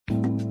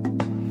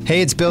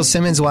Hey, it's Bill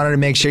Simmons. Wanted to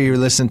make sure you were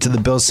listening to the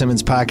Bill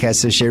Simmons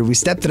podcast this year. We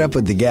stepped it up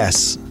with the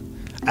guests.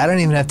 I don't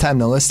even have time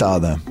to list all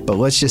of them, but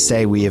let's just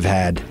say we have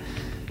had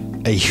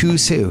a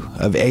who's who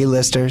of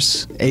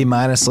A-listers,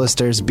 A-minus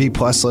listers,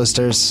 B-plus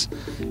listers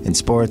in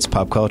sports,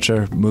 pop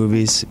culture,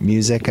 movies,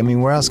 music. I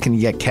mean, where else can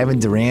you get Kevin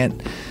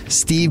Durant,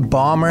 Steve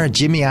Ballmer,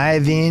 Jimmy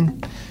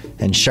Iovine,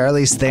 and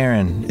Charlize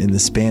Theron in the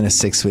span of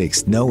 6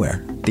 weeks?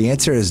 Nowhere. The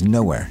answer is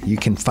nowhere. You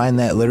can find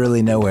that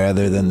literally nowhere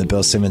other than the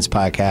Bill Simmons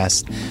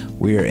podcast.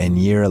 We are in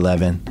year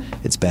 11.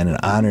 It's been an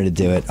honor to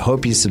do it.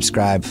 Hope you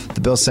subscribe.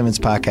 The Bill Simmons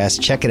podcast.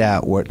 Check it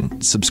out.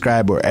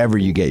 Subscribe wherever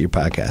you get your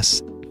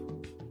podcasts.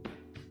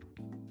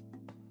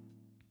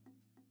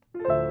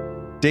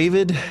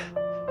 David,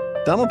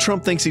 Donald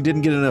Trump thinks he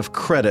didn't get enough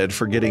credit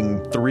for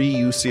getting 3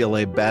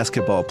 UCLA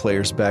basketball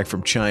players back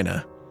from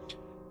China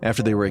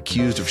after they were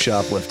accused of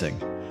shoplifting.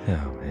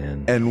 Oh,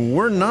 man. And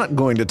we're not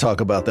going to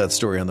talk about that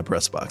story on the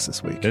press box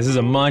this week. This is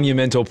a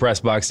monumental press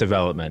box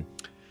development.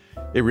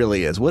 It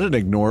really is. What an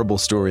ignorable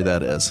story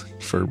that is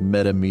for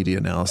meta media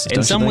analysis.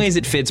 In some ways,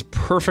 it fits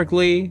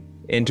perfectly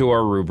into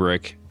our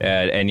rubric,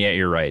 and yet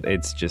you're right.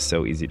 It's just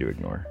so easy to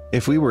ignore.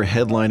 If we were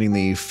headlining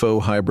the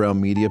faux highbrow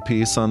media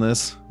piece on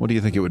this, what do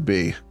you think it would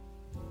be?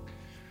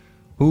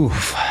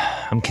 Oof.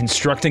 I'm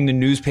constructing the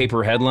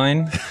newspaper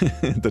headline.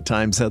 The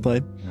Times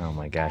headline? Oh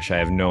my gosh, I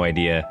have no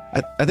idea.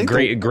 I think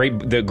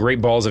the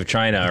Great Balls of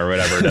China or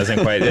whatever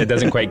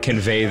doesn't quite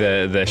convey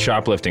the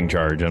shoplifting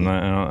charge.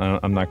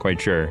 I'm not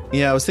quite sure.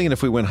 Yeah, I was thinking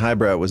if we went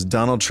highbrow, it was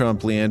Donald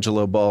Trump,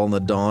 LiAngelo Ball, and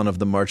the dawn of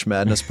the March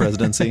Madness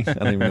presidency. I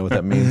don't even know what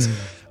that means.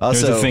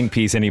 Also, there's a think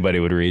piece anybody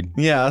would read.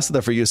 Yeah, also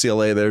that for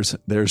UCLA,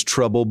 there's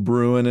trouble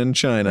brewing in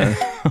China.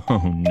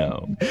 Oh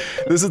no.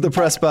 This is the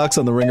Press Box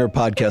on the Ringer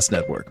Podcast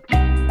Network.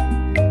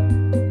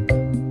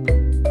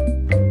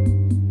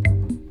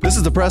 This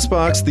is the Press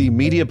Box, the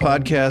media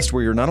podcast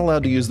where you're not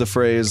allowed to use the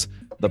phrase,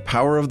 the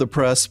power of the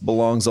press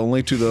belongs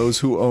only to those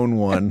who own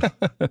one.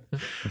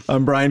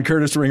 I'm Brian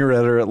Curtis, Ringer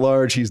editor at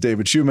large. He's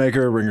David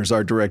Shoemaker, Ringer's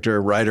art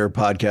director, writer,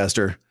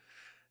 podcaster.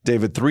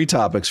 David, 3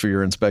 topics for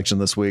your inspection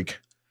this week.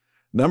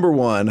 Number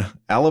 1,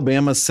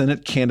 Alabama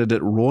Senate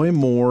candidate Roy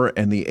Moore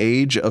and the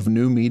age of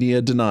new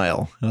media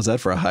denial. How's that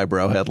for a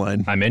highbrow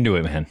headline? I'm into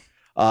it, man.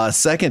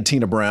 Second,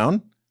 Tina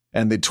Brown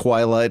and the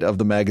twilight of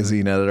the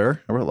magazine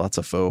editor. I wrote lots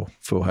of faux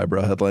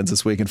highbrow headlines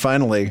this week. And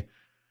finally,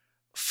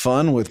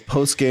 fun with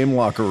post-game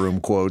locker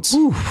room quotes.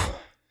 Oof.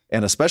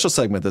 And a special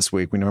segment this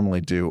week. We normally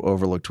do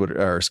overworked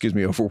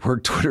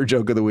Twitter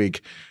joke of the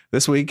week.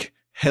 This week,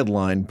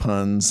 headline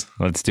puns.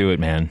 Let's do it,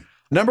 man.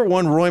 Number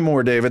 1, Roy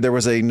Moore, David. There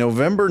was a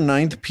November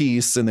 9th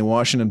piece in the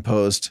Washington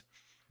Post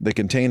that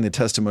contained the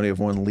testimony of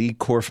one Lee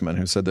Korfman,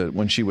 who said that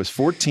when she was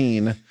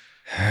 14,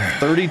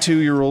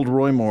 32-year-old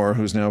Roy Moore,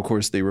 who's now, of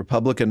course, the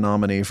Republican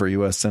nominee for a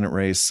U.S. Senate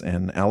race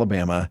in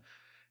Alabama,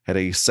 had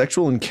a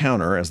sexual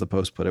encounter, as the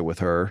Post put it, with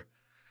her.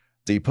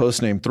 The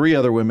Post named 3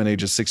 other women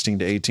ages 16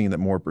 to 18 that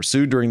Moore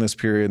pursued during this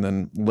period. And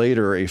then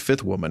later, a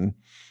 5th woman,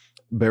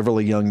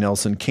 Beverly Young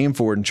Nelson, came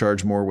forward and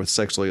charged Moore with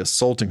sexually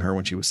assaulting her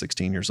when she was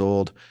 16 years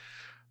old.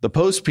 The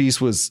Post piece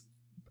was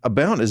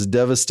about as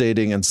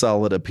devastating and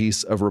solid a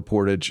piece of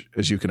reportage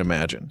as you can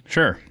imagine.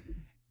 Sure.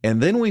 And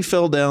then we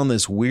fell down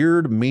this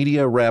weird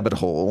media rabbit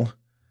hole,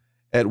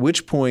 at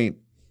which point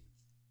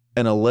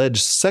an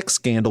alleged sex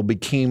scandal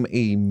became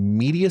a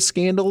media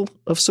scandal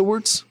of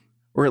sorts,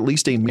 or at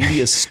least a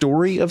media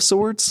story of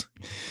sorts.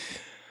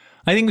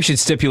 I think we should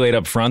stipulate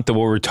up front that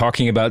what we're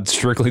talking about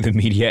strictly the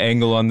media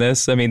angle on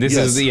this. I mean, this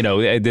is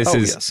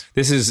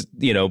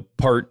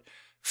part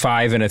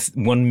 5 in a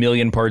 1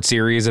 million part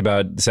series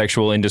about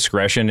sexual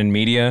indiscretion in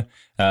media.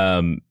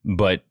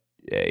 But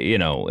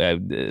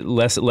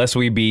lest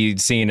we be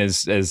seen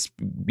as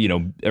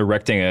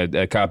erecting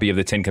a copy of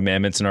the 10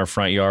 Commandments in our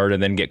front yard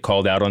and then get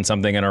called out on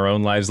something in our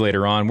own lives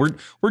later on.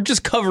 We're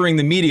just covering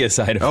the media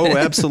side of it. Oh,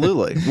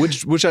 absolutely.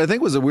 Which I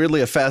think was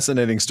a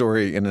fascinating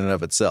story in and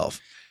of itself.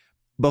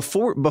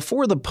 Before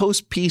the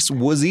Post piece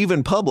was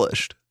even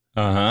published.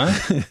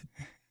 Breitbart,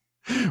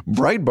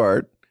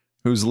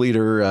 whose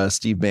leader,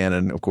 Steve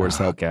Bannon, of course,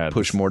 helped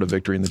push Moore to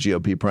victory in the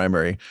GOP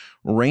primary,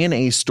 ran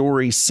a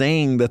story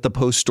saying that the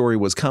Post story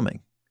was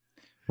coming.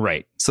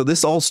 Right. So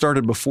this all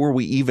started before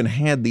we even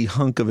had the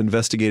hunk of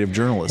investigative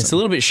journalism. It's a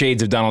little bit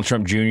shades of Donald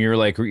Trump Jr.,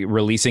 like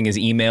releasing his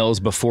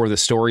emails before the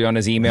story on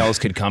his emails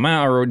could come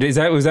out. Or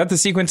was that the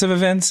sequence of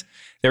events?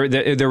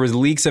 There was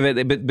leaks of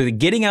it, but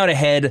getting out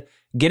ahead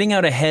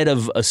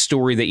of a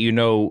story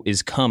that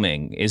is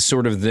coming is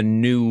sort of the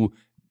new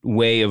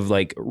way of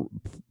like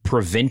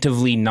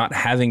preventively not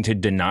having to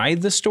deny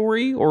the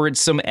story, or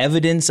it's some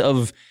evidence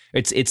of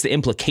it's the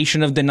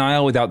implication of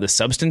denial without the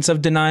substance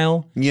of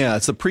denial. Yeah,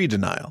 it's a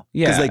pre-denial.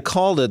 Yeah. Because they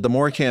called it, the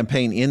Moore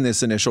campaign in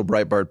this initial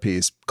Breitbart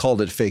piece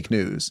called it fake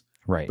news.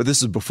 Right. But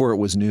this is before it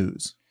was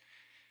news.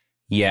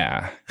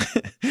 Yeah.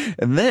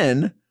 And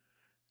then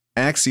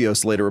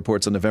Axios later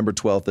reports on November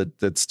 12th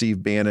that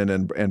Steve Bannon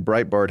and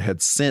Breitbart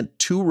had sent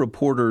 2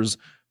 reporters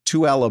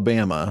to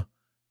Alabama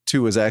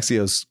to, as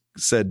Axios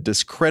said,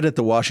 discredit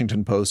the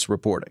Washington Post's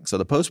reporting. So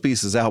the Post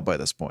piece is out by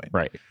this point.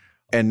 Right.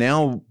 And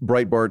now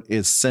Breitbart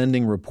is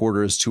sending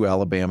reporters to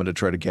Alabama to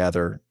try to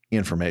gather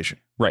information.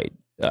 Right.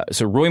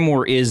 So Roy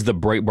Moore is the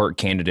Breitbart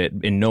candidate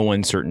in no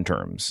uncertain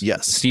terms.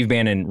 Yes. Steve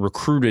Bannon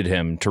recruited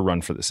him to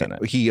run for the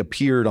Senate. He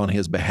appeared on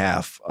his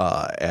behalf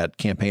at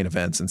campaign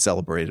events and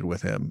celebrated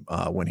with him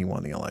when he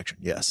won the election.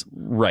 Yes.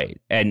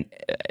 Right. And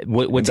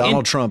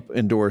Donald Trump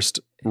endorsed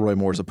Roy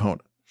Moore's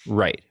opponent.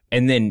 Right.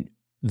 And then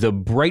the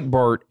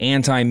Breitbart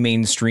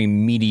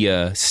anti-mainstream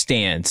media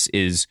stance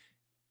is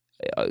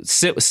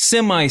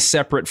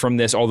semi-separate from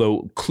this,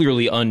 although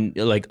clearly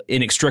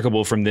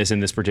inextricable from this in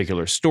this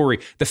particular story.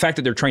 The fact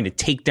that they're trying to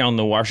take down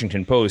the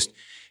Washington Post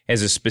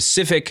as a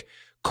specific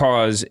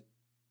cause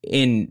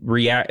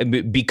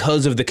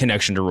because of the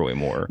connection to Roy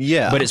Moore.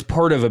 Yeah. But it's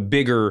part of a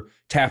bigger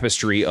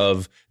tapestry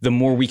of the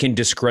more we can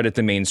discredit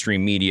the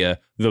mainstream media,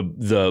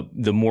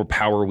 the more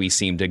power we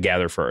seem to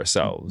gather for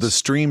ourselves. The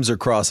streams are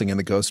crossing in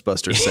the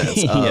Ghostbusters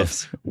sense of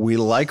Yes. we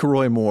like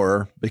Roy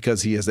Moore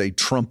because he is a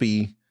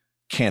Trumpy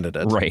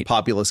candidate, right.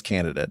 populist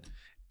candidate,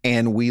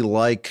 and we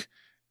like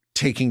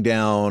taking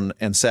down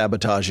and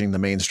sabotaging the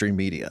mainstream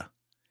media.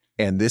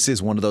 And this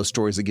is one of those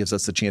stories that gives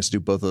us the chance to do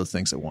both of those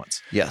things at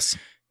once. Yes.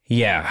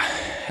 Yeah.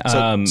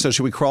 So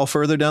should we crawl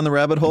further down the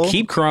rabbit hole?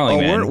 Keep crawling,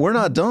 man. We're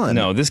not done.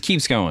 No, this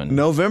keeps going.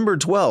 November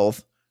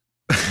 12th.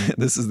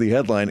 This is the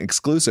headline,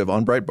 exclusive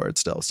on Breitbart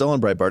still on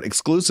Breitbart.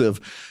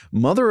 Exclusive,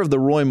 mother of the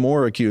Roy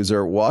Moore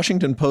accuser,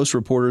 Washington Post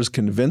reporters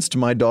convinced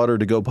my daughter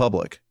to go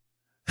public.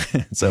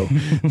 So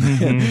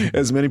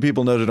as many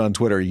people noted on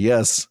Twitter,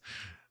 yes,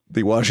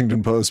 the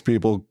Washington Post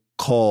people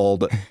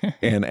called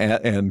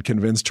and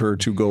convinced her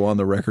to go on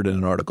the record in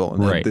an article.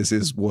 And right. This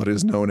is what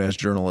is known as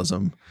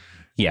journalism.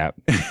 Yeah.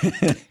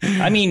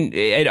 I mean,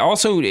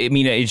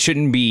 it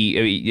shouldn't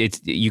be,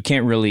 you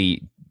can't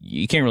really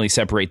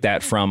separate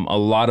that from a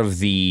lot of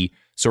the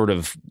sort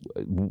of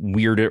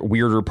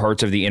weirder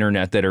parts of the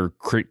internet that are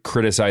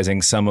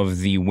criticizing some of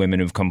the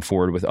women who've come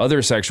forward with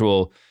other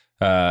sexual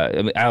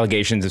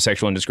allegations of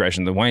sexual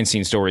indiscretion, the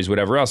Weinstein stories,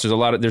 whatever else.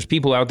 There's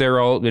people out there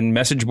all in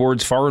message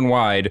boards far and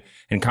wide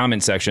and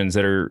comment sections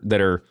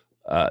that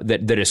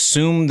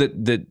assume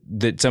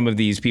that some of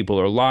these people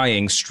are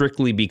lying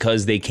strictly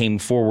because they came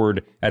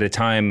forward at a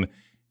time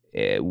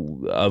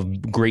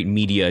of great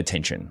media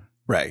attention.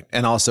 Right.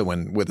 And also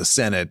with the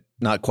Senate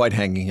not quite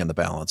hanging in the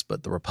balance,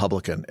 but the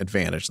Republican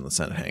advantage in the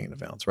Senate hanging in the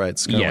balance, right?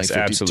 It's yes, 52.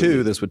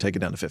 absolutely. This would take it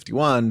down to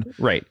 51.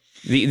 Right.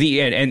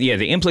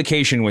 The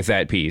implication with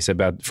that piece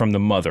from the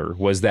mother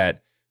was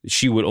that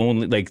she would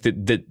only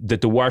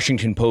that the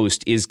Washington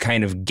Post is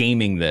kind of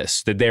gaming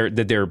this, that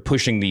they're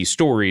pushing these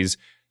stories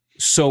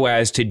so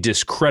as to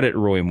discredit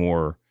Roy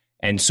Moore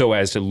and so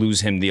as to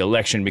lose him the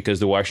election because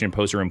the Washington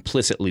Post are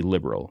implicitly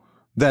liberal.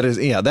 That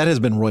has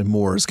been Roy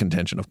Moore's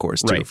contention, of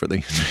course, too, right. for the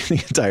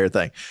entire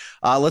thing.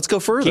 Let's go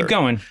further. Keep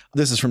going.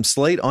 This is from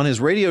Slate. On his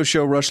radio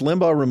show, Rush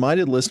Limbaugh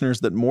reminded listeners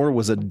that Moore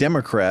was a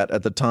Democrat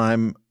at the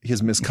time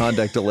his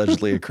misconduct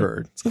allegedly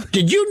occurred.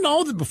 Did you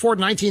know that before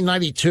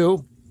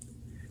 1992,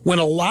 when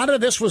a lot of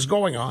this was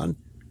going on,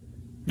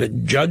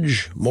 that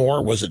Judge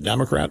Moore was a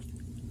Democrat?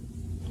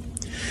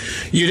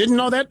 You didn't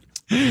know that?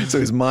 So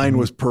his mind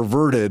was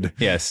perverted.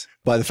 Yes.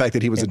 By the fact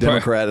that he was a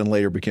Democrat and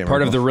later became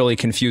part of the really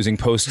confusing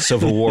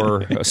post-Civil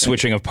War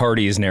switching of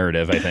parties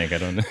narrative, I think. I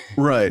don't know.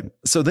 Right.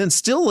 So then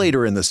still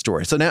later in the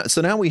story. So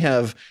now we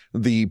have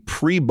the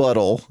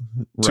pre-buttal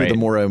to the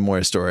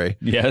Moore story.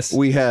 Yes.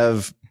 We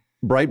have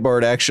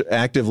Breitbart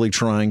actively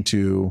trying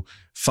to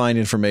find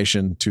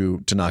information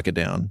to knock it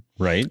down.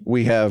 Right.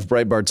 We have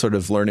Breitbart sort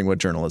of learning what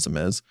journalism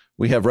is.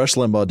 We have Rush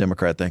Limbaugh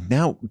Democrat thing.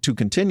 Now, to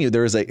continue,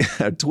 there is a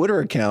Twitter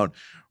account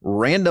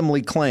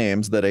randomly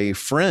claims that a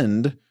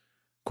friend,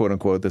 quote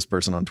unquote, this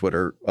person on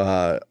Twitter,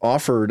 was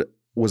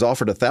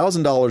offered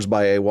 $1,000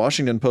 by a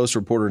Washington Post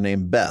reporter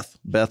named Beth.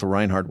 Beth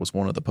Reinhardt was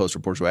one of the Post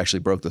reporters who actually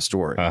broke the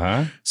story.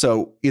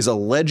 So is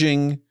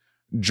alleging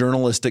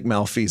journalistic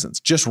malfeasance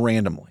just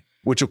randomly,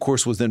 which of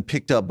course was then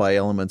picked up by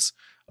elements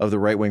of the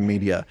right-wing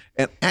media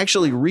and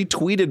actually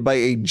retweeted by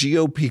a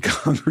GOP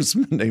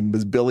congressman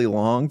named Billy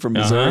Long from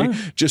Missouri,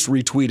 just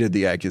retweeted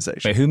the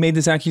accusation. Wait, who made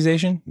this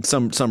accusation?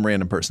 Some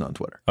random person on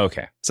Twitter.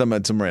 Okay. Some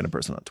random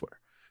person on Twitter.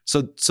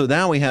 So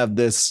now we have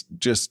this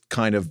just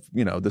kind of,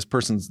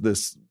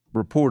 this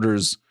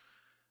reporter's,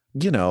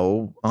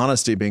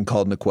 honesty being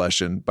called into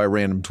question by a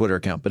random Twitter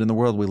account. But in the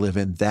world we live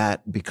in,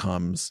 that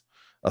becomes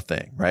a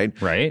thing, right?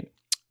 Right.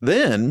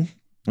 Then,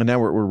 and now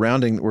we're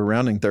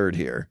rounding third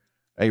here.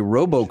 A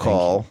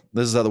robocall.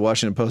 This is how the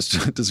Washington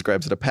Post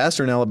describes it. A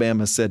pastor in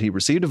Alabama said he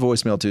received a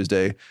voicemail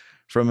Tuesday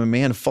from a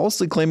man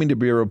falsely claiming to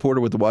be a reporter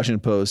with the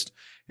Washington Post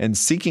and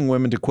seeking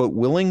women to, quote,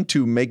 willing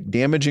to make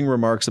damaging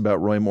remarks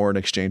about Roy Moore in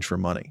exchange for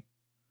money.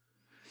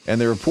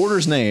 And the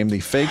reporter's name,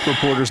 the fake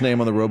reporter's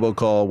name on the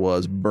robocall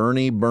was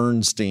Bernie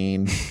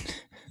Bernstein.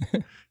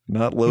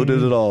 Not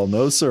loaded at all.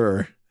 No,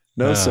 sir.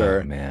 No,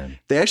 sir. Man.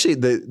 They actually,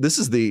 this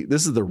is the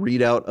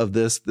readout of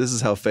this. This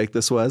is how fake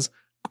this was.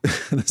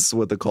 This is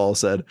what the call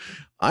said.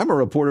 I'm a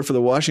reporter for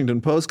the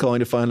Washington Post calling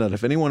to find out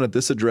if anyone at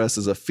this address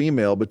is a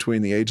female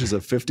between the ages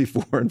of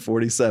 54 and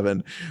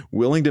 47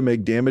 willing to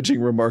make damaging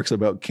remarks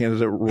about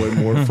candidate Roy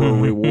Moore for a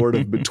reward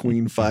of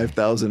between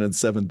 $5,000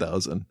 and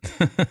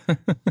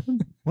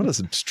 $7,000. What a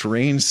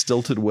strange,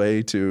 stilted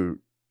way to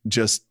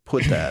just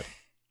put that.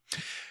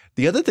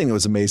 The other thing that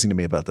was amazing to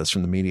me about this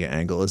from the media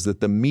angle is that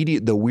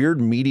the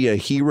weird media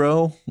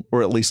hero,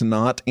 or at least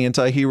not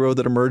anti-hero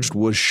that emerged,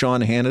 was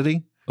Sean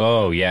Hannity.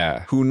 Oh,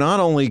 yeah. Who not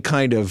only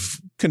kind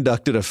of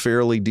conducted a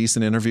fairly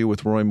decent interview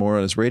with Roy Moore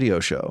on his radio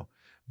show,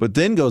 but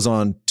then goes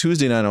on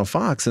Tuesday night on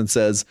Fox and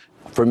says,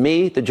 for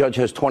me, the judge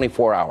has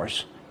 24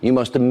 hours. You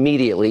must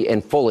immediately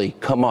and fully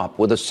come up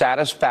with a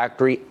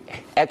satisfactory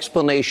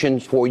explanation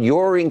for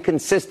your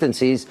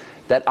inconsistencies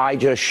that I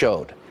just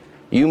showed.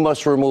 You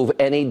must remove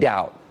any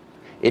doubt.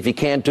 If you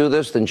can't do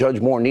this, then Judge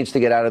Moore needs to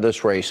get out of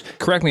this race.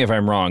 Correct me if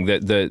I'm wrong.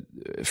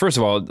 First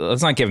of all,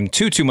 let's not give him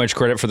too much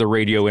credit for the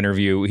radio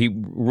interview.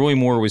 Roy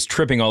Moore was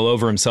tripping all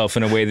over himself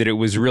in a way that it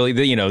was really,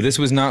 this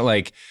was not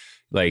like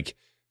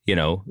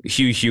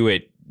Hugh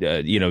Hewitt,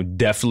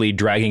 deftly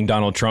dragging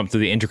Donald Trump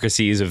through the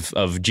intricacies of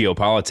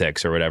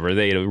geopolitics or whatever.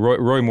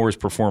 Roy Moore's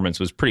performance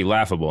was pretty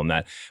laughable in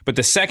that. But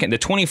the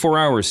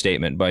 24-hour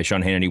statement by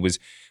Sean Hannity was,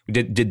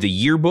 did the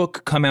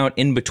yearbook come out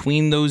in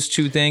between those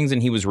two things,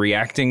 and he was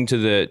reacting to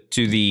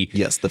the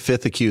yes, the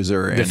fifth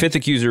accuser. The fifth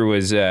accuser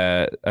was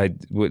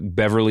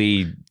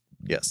Beverly.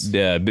 Yes,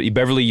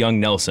 Beverly Young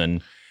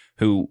Nelson,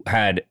 who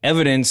had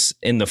evidence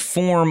in the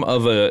form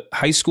of a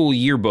high school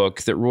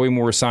yearbook that Roy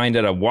Moore signed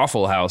at a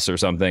Waffle House or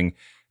something.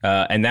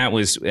 And that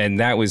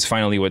was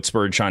finally what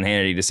spurred Sean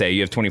Hannity to say,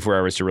 you have 24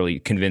 hours to really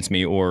convince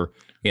me or,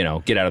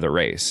 get out of the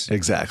race.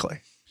 Exactly.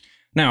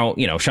 Now,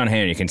 Sean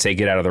Hannity can say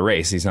get out of the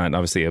race. He's not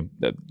obviously a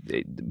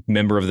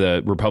member of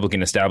the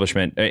Republican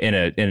establishment in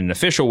an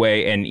official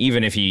way. And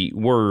even if he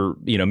were,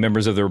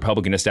 members of the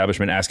Republican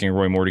establishment asking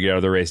Roy Moore to get out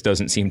of the race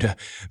doesn't seem to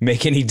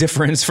make any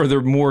difference for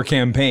the Moore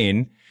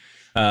campaign.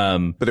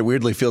 But it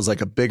weirdly feels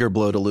like a bigger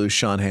blow to lose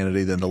Sean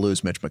Hannity than to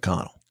lose Mitch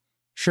McConnell.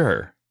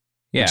 Sure.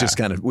 Yeah.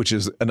 Which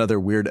is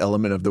another weird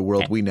element of the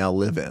world we now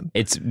live in.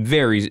 It's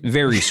very,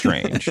 very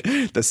strange.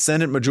 The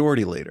Senate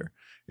Majority Leader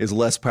is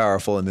less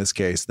powerful in this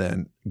case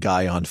than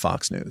Guy on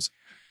Fox News.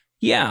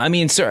 Yeah, I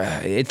mean,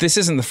 sir, this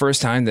isn't the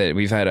first time that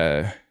we've had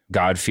a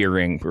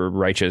God-fearing or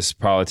righteous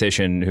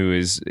politician who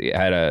has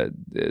had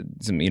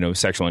some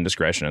sexual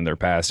indiscretion in their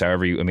past.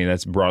 However,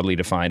 that's broadly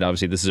defined.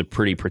 Obviously, this is a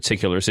pretty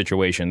particular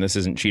situation. This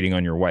isn't cheating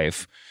on your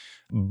wife.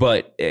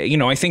 But,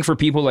 I think for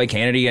people like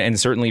Hannity and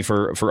certainly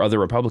for other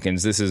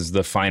Republicans, this is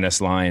the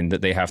finest line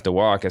that they have to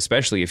walk,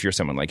 especially if you're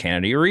someone like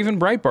Hannity or even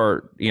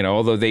Breitbart,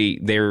 although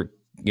they're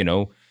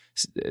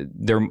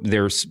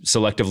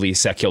selectively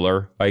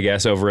secular, I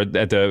guess, over at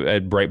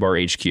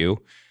Breitbart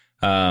HQ.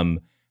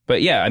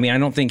 But yeah, I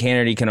don't think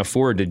Hannity can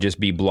afford to just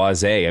be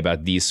blasé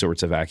about these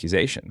sorts of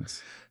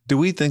accusations. Do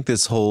we think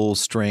this whole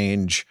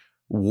strange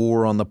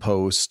war on the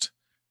Post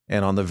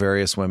and on the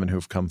various women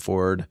who've come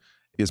forward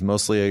is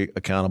mostly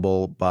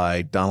accountable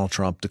by Donald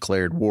Trump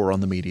declared war on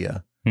the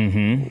media,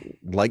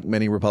 like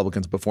many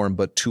Republicans before him,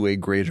 but to a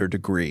greater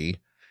degree,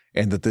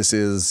 and that this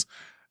is,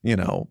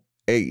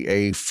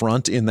 a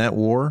front in that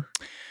war?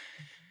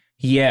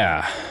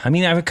 Yeah. I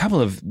have a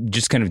couple of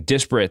just kind of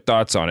disparate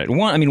thoughts on it.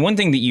 One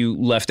thing that you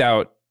left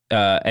out,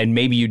 and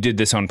maybe you did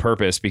this on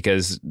purpose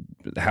because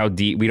how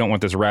deep, we don't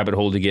want this rabbit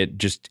hole to get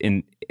just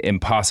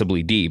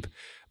impossibly deep.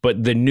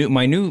 But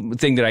my new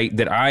thing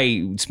that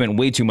I spent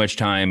way too much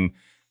time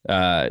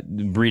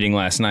reading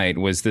last night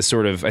was this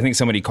sort of, I think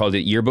somebody called it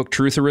yearbook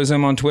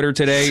trutherism on Twitter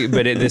today,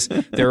 but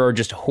there are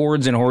just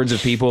hordes and hordes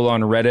of people on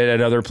Reddit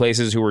and other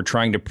places who are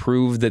trying to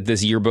prove that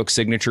this yearbook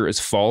signature is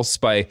false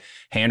by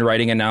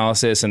handwriting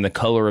analysis and the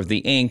color of the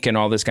ink and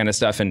all this kind of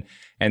stuff. And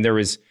there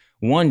was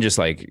one just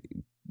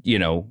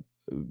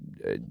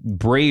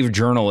brave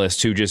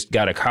journalist who just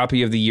got a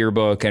copy of the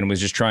yearbook and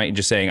was just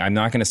saying, I'm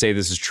not going to say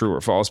this is true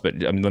or false, but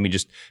let me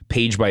just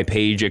page by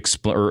page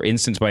or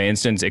instance by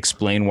instance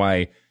explain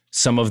why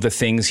some of the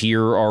things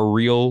here are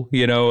real,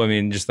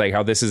 just like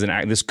how this is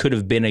this could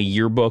have been a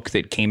yearbook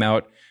that came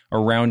out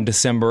around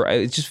December.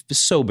 It's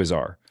just so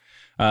bizarre.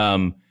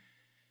 I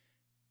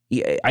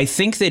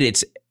think that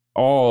it's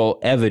all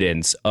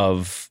evidence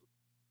of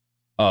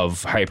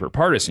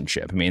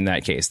hyperpartisanship. In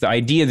that case, the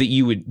idea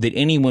that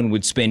anyone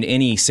would spend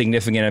any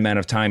significant amount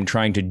of time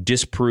trying to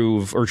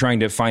disprove or trying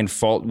to find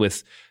fault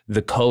with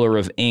the color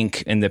of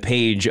ink and the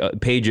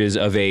pages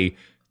of a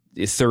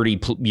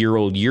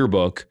 30-year-old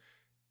yearbook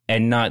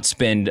and not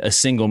spend a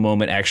single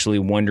moment actually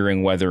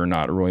wondering whether or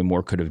not Roy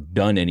Moore could have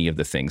done any of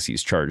the things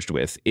he's charged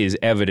with is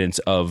evidence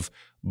of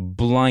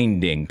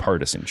blinding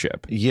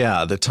partisanship.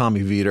 Yeah, the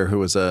Tommy Vietor, who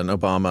was an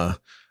Obama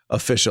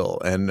official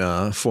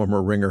and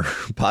former Ringer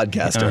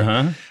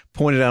podcaster,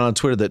 pointed out on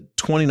Twitter that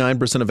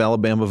 29% of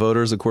Alabama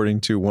voters,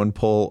 according to one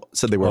poll,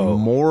 said they were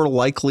more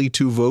likely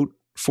to vote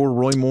for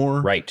Roy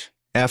Moore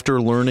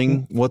after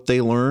learning what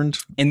they learned.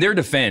 In their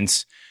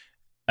defense,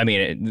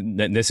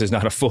 this is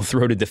not a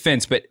full-throated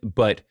defense,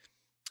 but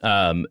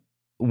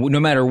no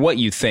matter what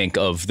you think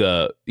of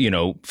the,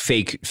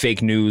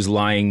 fake news,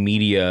 lying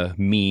media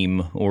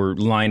meme or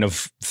line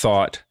of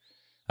thought,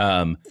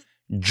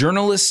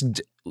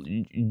 journalists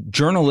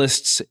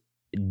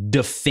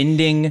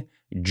defending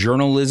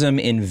journalism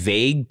in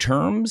vague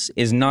terms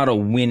is not a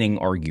winning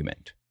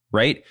argument,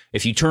 right?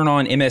 If you turn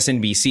on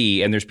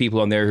MSNBC and there's people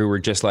on there who are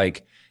just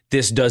like,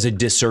 this does a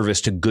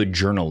disservice to good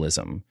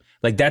journalism.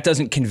 Like, that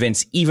doesn't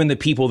convince even the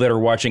people that are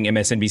watching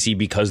MSNBC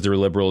because they're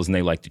liberals and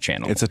they like the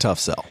channel. It's a tough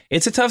sell.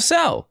 It's a tough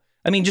sell.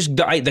 I mean, just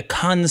the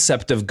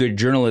concept of good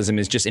journalism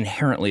is just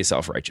inherently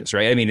self-righteous,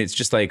 right? I mean, it's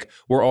just like,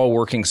 we're all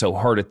working so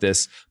hard at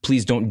this.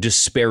 Please don't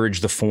disparage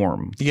the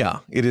form.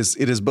 Yeah, it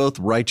is both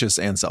righteous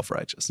and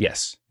self-righteous.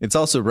 Yes. It's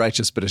also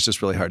righteous, but it's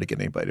just really hard to get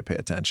anybody to pay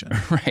attention.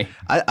 Right.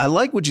 I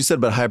like what you said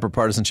about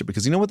hyperpartisanship,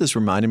 because you know what this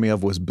reminded me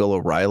of was Bill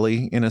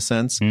O'Reilly, in a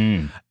sense.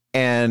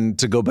 And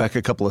to go back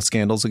a couple of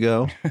scandals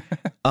ago,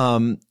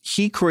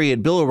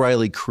 Bill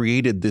O'Reilly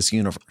created this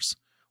universe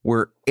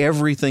where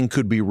everything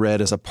could be read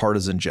as a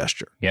partisan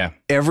gesture. Yeah.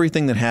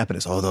 Everything that happened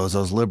is,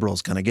 those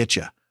liberals going to get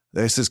you.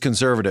 This is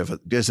conservative.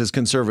 This is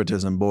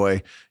conservatism,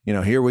 boy.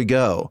 Here we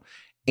go.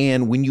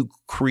 And when you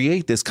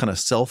create this kind of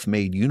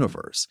self-made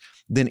universe,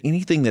 then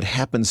anything that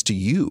happens to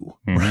you,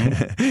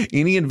 right?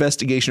 Any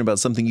investigation about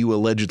something you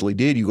allegedly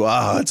did, you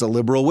go, it's a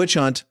liberal witch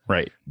hunt.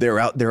 Right. There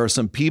are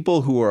some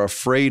people who are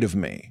afraid of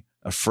me,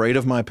 afraid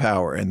of my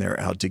power, and they're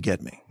out to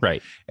get me.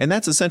 Right. And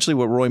that's essentially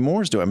what Roy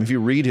Moore's doing. I mean, if you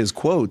read his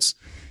quotes,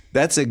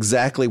 that's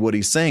exactly what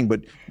he's saying.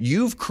 But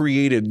you have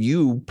created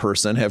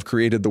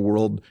the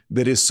world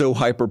that is so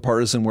hyper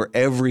partisan where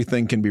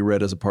everything can be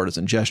read as a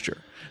partisan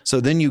gesture.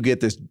 So then you get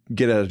this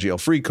get out of jail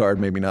free card,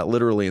 maybe not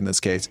literally in this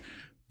case,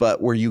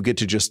 but where you get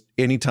to just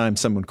anytime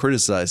someone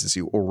criticizes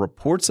you or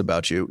reports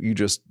about you, you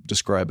just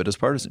describe it as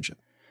partisanship.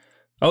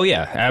 Oh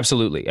yeah,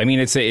 absolutely. I mean,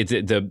 this is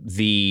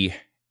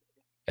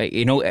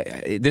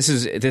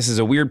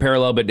a weird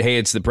parallel, but hey,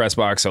 it's the press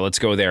box, so let's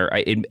go there.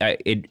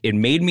 It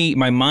made me,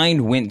 my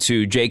mind went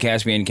to Jay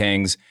Caspian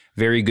Kang's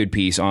very good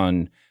piece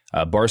on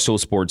Barstool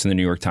Sports in the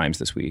New York Times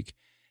this week,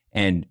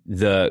 and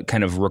the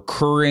kind of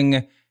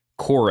recurring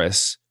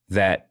chorus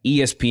that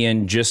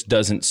ESPN just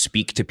doesn't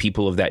speak to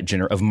people of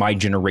of my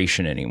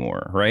generation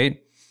anymore,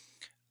 right?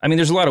 I mean,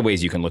 there's a lot of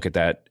ways you can look at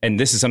that, and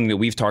this is something that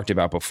we've talked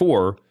about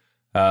before.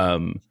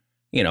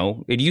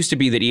 It used to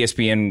be that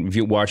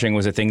ESPN watching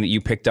was a thing that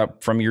you picked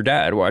up from your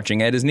dad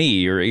watching at his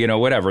knee, or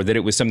whatever, that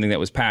it was something that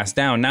was passed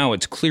down. Now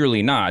it's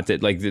clearly not.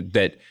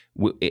 That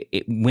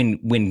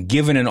when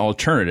given an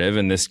alternative,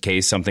 in this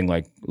case something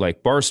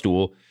like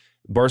Barstool's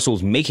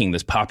making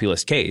this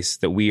populist case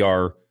that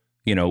we're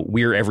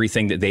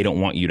everything that they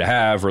don't want you to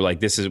have, or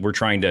like we're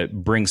trying to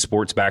bring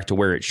sports back to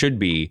where it should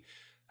be.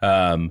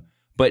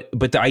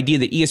 But the idea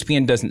that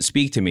ESPN doesn't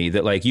speak to me,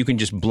 that like you can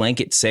just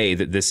blanket say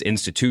that this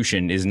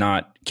institution is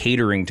not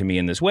catering to me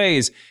in this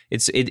way,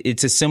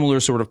 it's a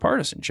similar sort of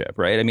partisanship,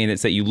 right? I mean,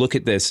 it's that you look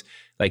at this,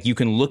 like you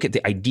can look at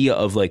the idea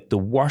of like the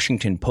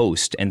Washington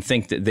Post and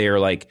think that they're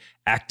like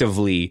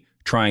actively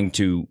trying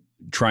to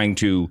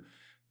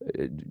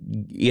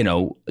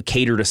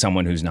cater to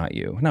someone who's not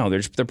you. No,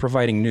 they're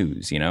providing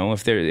news.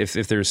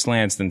 If there's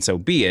slants, then so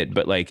be it.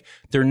 But like,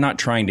 they're not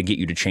trying to get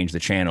you to change the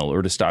channel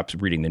or to stop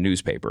reading the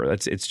newspaper.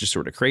 It's just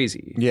sort of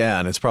crazy. Yeah,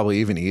 and it's probably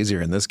even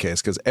easier in this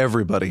case because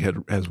everybody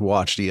has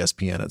watched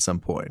ESPN at some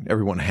point.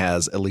 Everyone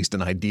has at least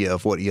an idea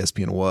of what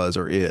ESPN was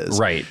or is.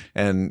 Right.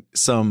 And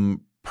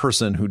some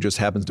person who just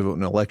happens to vote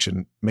in an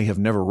election may have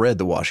never read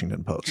the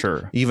Washington Post,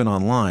 sure, even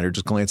online, or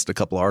just glanced at a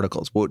couple of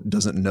articles.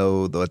 Doesn't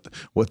know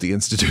what the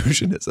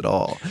institution is at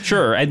all.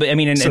 Sure, I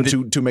mean,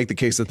 to make the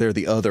case that they're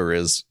the other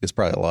is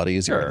probably a lot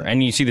easier. Sure,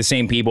 and you see the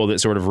same people that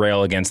sort of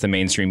rail against the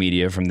mainstream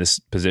media from this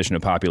position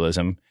of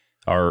populism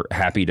are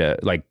happy to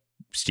like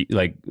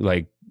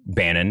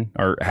Bannon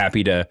are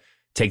happy to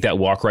take that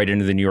walk right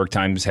into the New York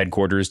Times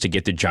headquarters to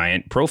get the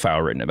giant profile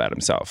written about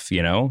himself.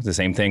 The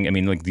same thing. I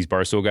mean, like these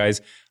Barstool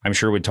guys, I'm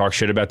sure would talk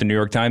shit about the New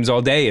York Times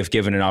all day if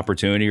given an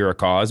opportunity or a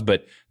cause,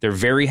 but they're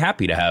very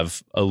happy to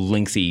have a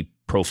lengthy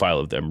profile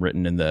of them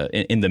written in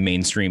the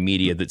mainstream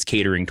media that's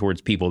catering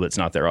towards people that's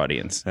not their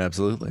audience.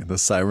 Absolutely. The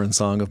siren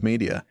song of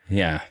media.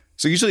 Yeah.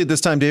 So usually at this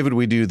time, David,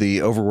 we do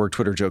the overworked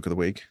Twitter joke of the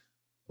week.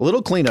 A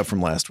little cleanup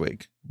from last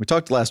week. We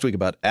talked last week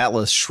about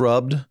Atlas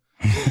Shrugged.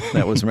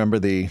 That was, remember,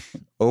 the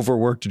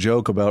overworked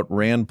joke about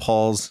Rand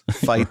Paul's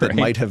fight that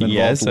might have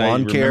involved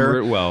lawn care.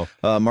 It well.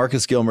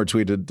 Marcus Gilmer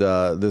tweeted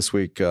this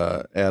week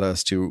at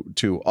us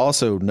to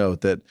also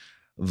note that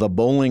the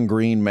Bowling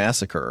Green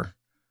massacre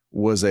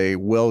was a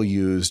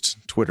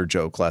well-used Twitter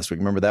joke last week.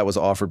 Remember, that was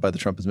offered by the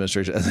Trump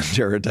administration as a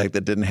terror attack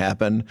that didn't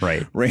happen.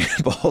 Right.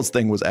 Rand Paul's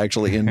thing was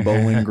actually in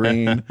Bowling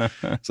Green.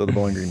 So the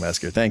Bowling Green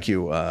massacre. Thank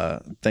you,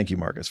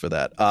 Marcus, for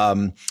that.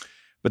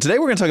 But today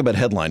we're going to talk about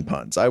headline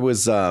puns.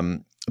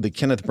 The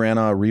Kenneth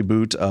Branagh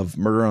reboot of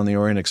Murder on the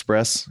Orient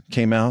Express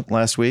came out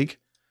last week.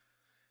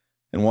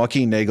 And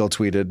Joaquin Nagel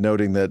tweeted,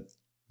 noting that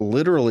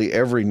literally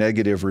every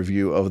negative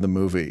review of the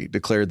movie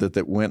declared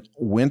that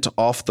went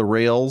off the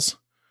rails,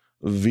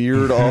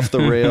 veered off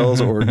the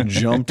rails, or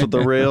jumped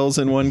the rails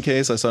in one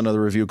case. I saw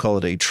another review call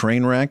it a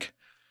train wreck.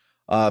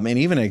 And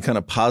even a kind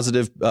of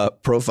positive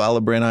profile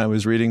of Brandon I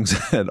was reading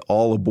said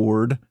all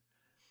aboard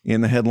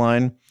in the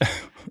headline.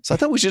 So I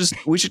thought we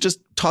should just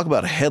talk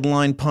about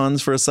headline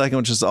puns for a second,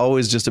 which has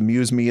always just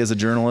amused me as a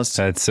journalist.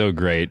 That's so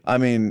great. I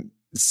mean,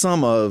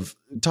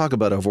 talk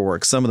about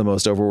overwork, some of the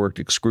most overworked,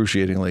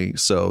 excruciatingly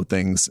so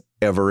things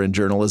ever in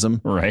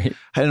journalism. Right.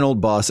 I had an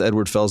old boss,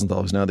 Edward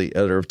Felsenthal, who's now the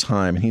editor of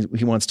Time. And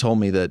he once told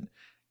me that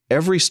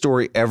every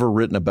story ever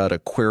written about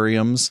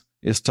aquariums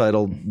is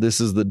titled, "This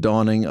is the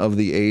dawning of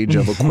the age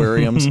of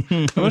aquariums."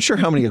 I'm not sure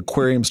how many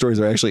aquarium stories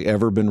have actually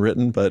ever been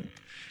written, but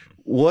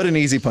what an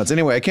easy punch.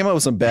 Anyway, I came up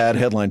with some bad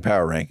headline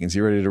power rankings.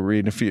 You ready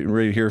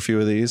to hear a few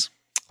of these?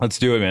 Let's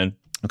do it, man.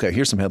 Okay,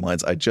 here's some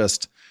headlines. I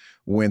just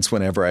wince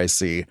whenever I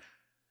see.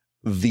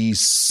 The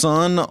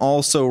sun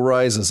also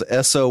rises.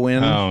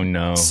 S-O-N. Oh,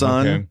 no.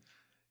 Sun. Okay.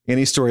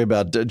 Any story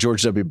about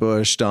George W.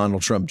 Bush,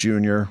 Donald Trump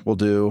Jr. will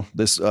do.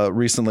 This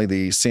recently,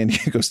 the San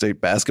Diego State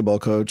basketball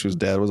coach, whose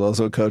dad was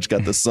also a coach,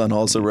 got the sun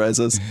also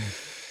rises.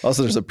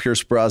 Also, there's a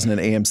Pierce Brosnan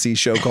AMC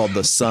show called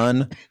The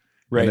Sun.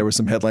 Right. And there were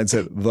some headlines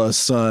that the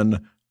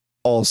sun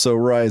also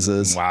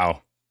rises.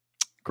 Wow.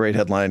 Great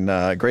headline.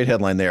 Great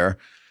headline there.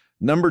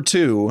 Number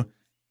 2,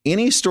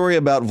 any story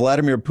about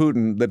Vladimir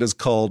Putin that is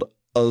called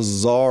 "A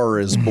Tsar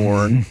is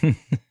Born."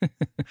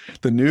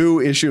 The new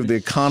issue of The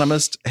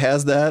Economist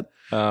has that.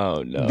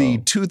 Oh, no. The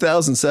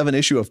 2007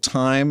 issue of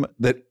Time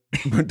that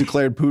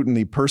declared Putin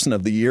the person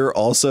of the year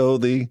also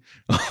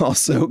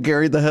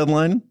carried the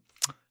headline.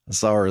 "A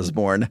Tsar is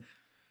Born."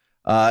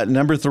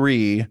 Number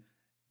 3,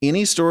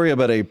 any story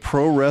about a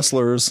pro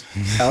wrestler's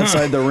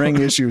outside the ring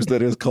issues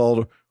that is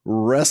called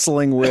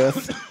 "Wrestling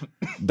with ...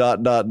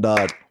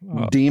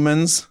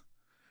 demons,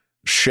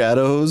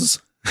 shadows."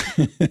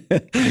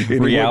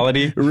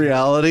 Reality.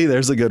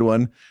 There's a good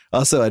one.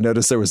 Also, I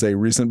noticed there was a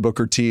recent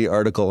Booker T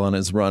article on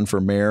his run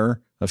for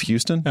mayor of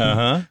Houston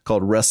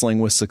called "Wrestling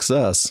with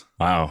Success."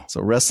 Wow.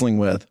 So wrestling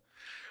with.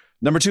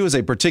 Number 2 is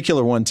a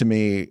particular one to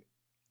me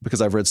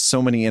because I've read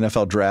so many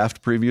NFL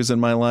draft previews in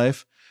my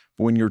life.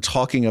 When you're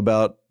talking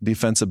about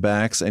defensive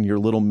backs and your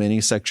little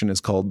mini section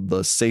is called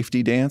the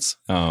safety dance.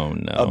 Oh,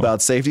 no.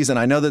 About safeties. And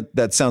I know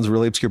that sounds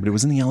really obscure, but it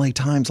was in the LA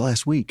Times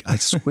last week. I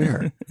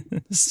swear.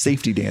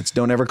 Safety dance.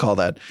 Don't ever call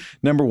that.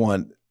 Number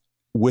 1,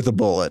 with a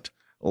bullet.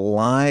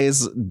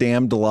 Lies,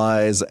 damned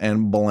lies,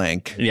 and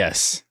blank.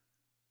 Yes.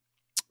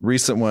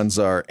 Recent ones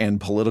are "and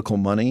political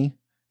money"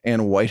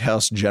 and "White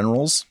House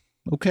generals."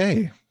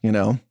 Okay.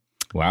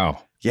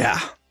 Wow. Yeah.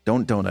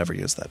 Don't ever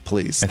use that,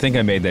 please. I think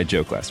I made that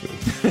joke last week.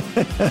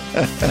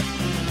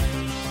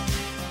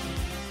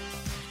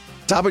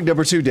 Topic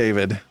number 2,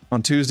 David.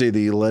 On Tuesday,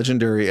 the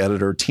legendary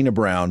editor Tina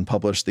Brown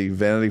published the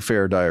Vanity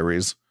Fair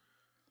diaries,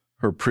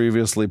 her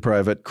previously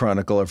private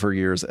chronicle of her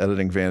years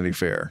editing Vanity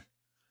Fair.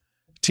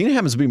 Tina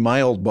happens to be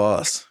my old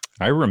boss.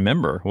 I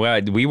remember. Well,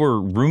 we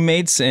were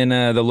roommates in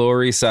the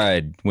Lower East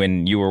Side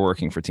when you were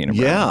working for Tina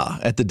Brown. Yeah,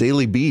 at the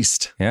Daily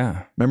Beast.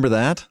 Yeah. Remember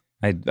that?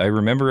 I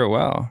remember it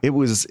well. I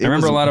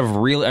remember a lot of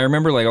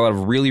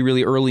really,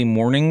 really early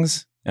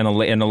mornings and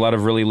a lot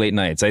of really late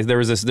nights. There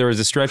was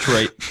a stretch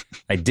where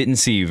I didn't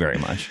see you very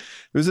much.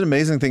 It was an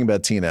amazing thing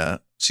about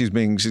Tina. She's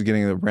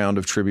getting a round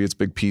of tributes,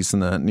 big piece in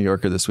the New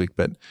Yorker this week.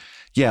 But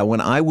yeah,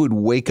 when I would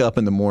wake up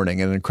in the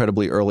morning at an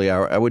incredibly early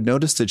hour, I would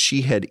notice that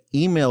she had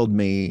emailed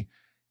me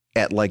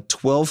at like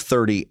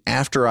 12:30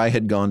 after I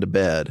had gone to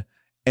bed,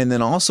 and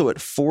then also at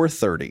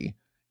 4:30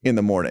 in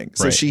the morning.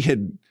 So right.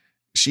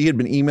 She had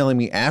been emailing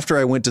me after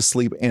I went to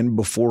sleep and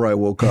before I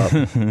woke up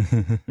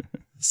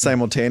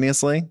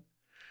simultaneously.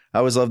 I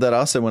always loved that.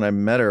 Also, when I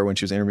met her, when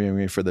she was interviewing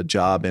me for the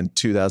job in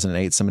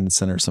 2008, someone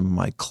sent her some of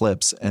my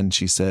clips and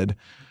she said,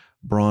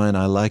 "Brian,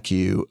 I like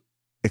you,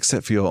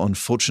 except for your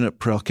unfortunate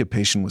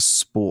preoccupation with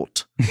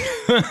sport."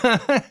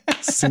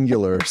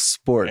 Singular,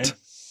 sport.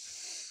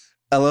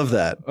 I love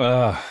that.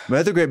 My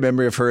other great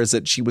memory of her is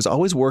that she was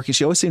always working.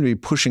 She always seemed to be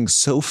pushing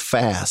so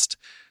fast,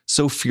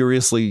 so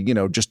furiously,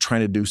 just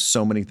trying to do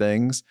so many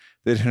things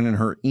that in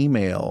her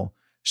email,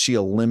 she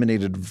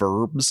eliminated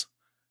verbs.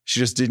 She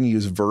just didn't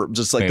use verbs.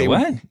 Just like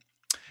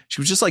she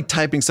was just like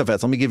typing stuff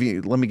out. So let me give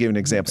you an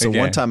example. So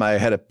one time I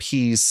had a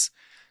piece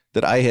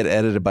that I had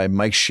edited by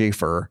Mike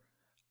Schaefer,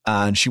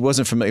 and she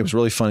wasn't familiar. It was a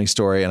really funny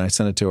story. And I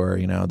sent it to her,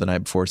 the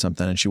night before or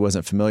something, and she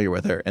wasn't familiar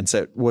with her and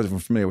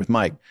wasn't familiar with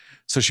Mike.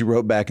 So she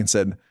wrote back and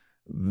said,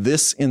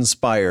 "This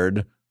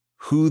inspired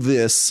who,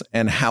 this,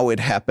 and how it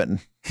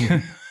happened."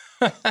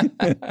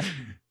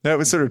 That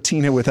was sort of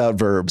Tina without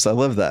verbs. I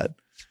love that.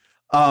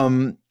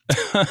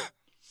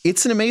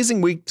 It's an amazing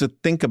week to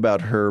think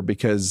about her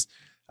because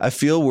I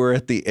feel we're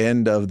at the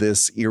end of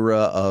this era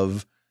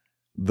of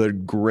the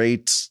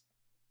great,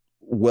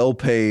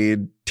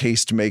 well-paid,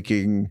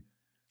 taste-making,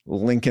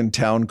 Lincoln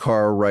Town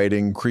Car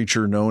writing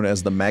creature known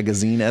as the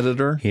magazine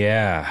editor.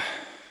 Yeah.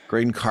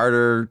 Graydon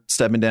Carter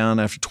stepping down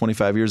after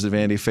 25 years of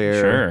Vanity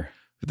Fair. Sure.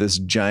 With this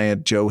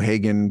giant Joe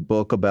Hagan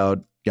book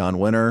about Jan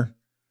Winter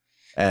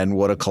and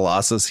what a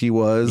colossus he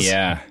was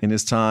in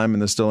his time.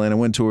 And there's still Anna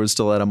Wintour,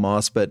 still Adam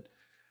Moss, but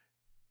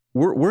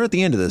we're at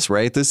the end of this,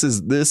 right? This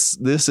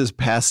is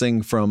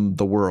passing from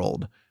the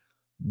world.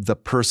 The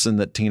person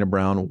that Tina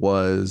Brown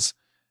was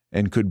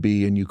and could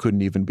be, and you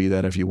couldn't even be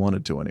that if you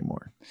wanted to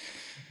anymore.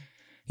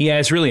 Yeah,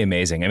 it's really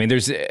amazing. I mean,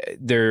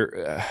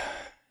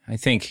 I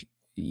think,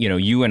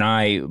 you and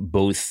I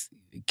both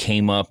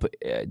came up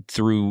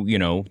through,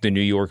 the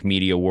New York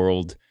media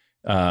world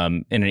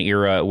in an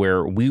era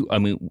where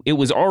it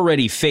was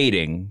already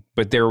fading,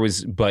 but I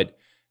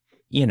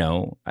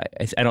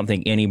don't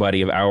think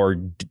anybody of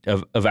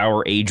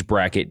our age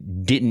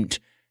bracket didn't,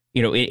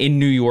 in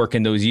New York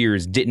in those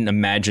years, didn't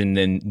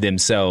imagine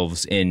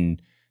themselves in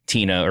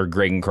Tina or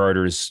Greg and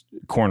Carter's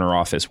corner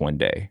office one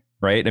day.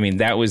 Right. I mean,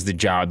 that was the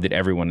job that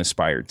everyone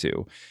aspired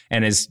to.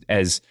 And as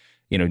is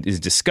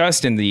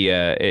discussed in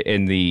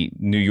the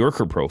New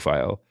Yorker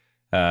profile,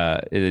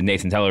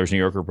 Nathan Teller's New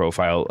Yorker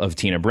profile of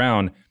Tina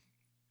Brown,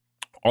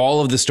 all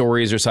of the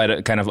stories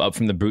are kind of up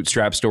from the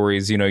bootstrap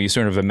stories. You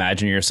sort of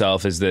imagine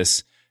yourself as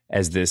this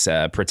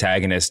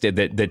protagonist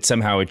that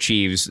somehow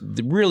achieves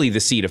really the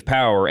seat of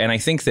power. And I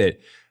think that,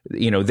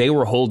 they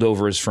were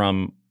holdovers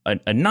from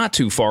a not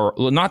too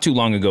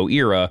long ago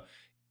era.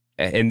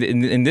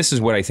 And this is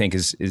what I think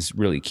is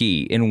really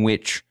key, in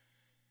which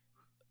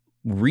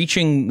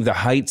reaching the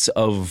heights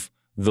of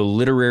the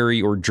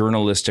literary or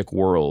journalistic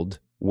world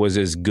was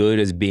as good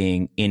as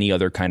being any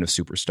other kind of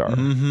superstar.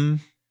 Mm-hmm.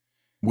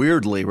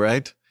 Weirdly,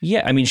 right?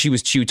 Yeah, I mean,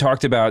 she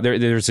talked about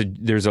there's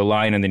a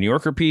line in the New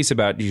Yorker piece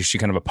about she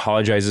kind of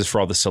apologizes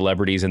for all the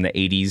celebrities in the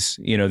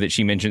 80s, that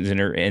she mentions in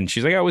her, and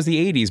she's like, oh, it was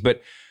the 80s,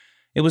 but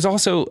it was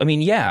also, I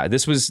mean, yeah,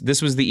 this was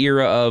the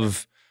era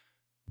of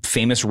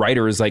famous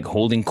writers like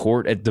holding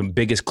court at the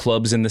biggest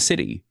clubs in the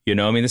city. I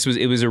mean, it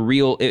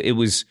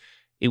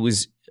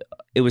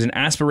was an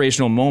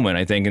aspirational moment,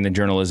 I think, in the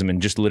journalism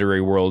and just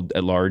literary world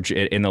at large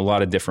in a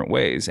lot of different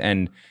ways.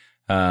 And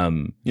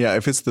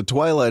if it's the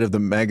twilight of the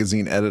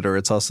magazine editor,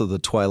 it's also the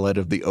twilight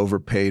of the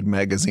overpaid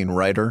magazine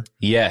writer.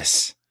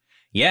 Yes.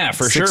 Yeah,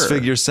 for sure.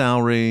 6-figure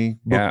salary,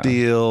 book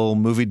deal,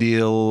 movie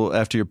deal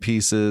after your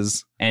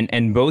pieces.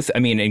 And both, I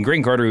mean, and Greg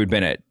and Carter, who had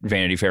been at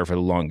Vanity Fair for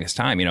the longest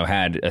time,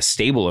 had a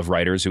stable of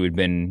writers who had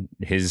been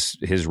his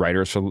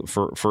writers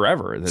for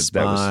forever.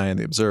 Spy and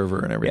The Observer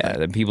and everything. Yeah,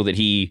 the people that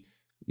he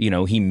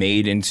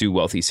made into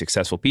wealthy,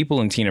 successful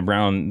people. And Tina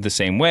Brown the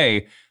same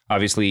way.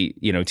 Obviously,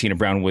 Tina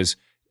Brown was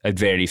at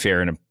Vanity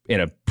Fair in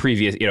a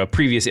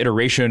previous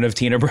iteration of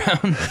Tina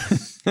Brown.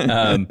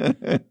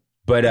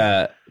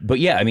 But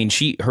yeah, I mean,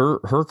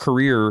 her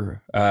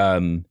career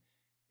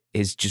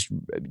is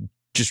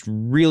just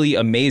really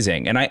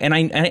amazing. And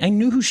I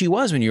knew who she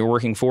was when you were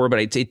working for her,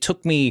 but it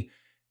took me,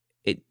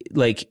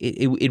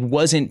 it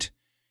wasn't,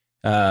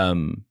 I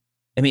mean,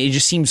 it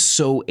just seems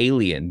so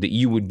alien that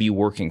you would be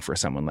working for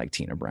someone like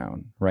Tina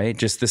Brown, right?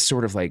 Just this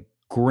sort of like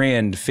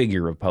grand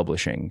figure of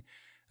publishing.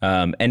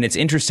 And it's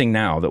interesting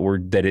now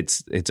that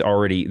it's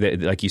already,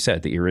 like you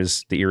said, the era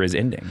is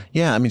ending.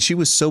 Yeah, I mean, she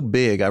was so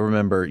big. I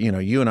remember,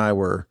 you and I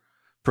were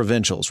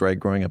provincials, right?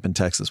 Growing up in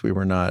Texas, we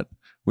were not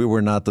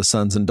the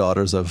sons and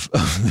daughters of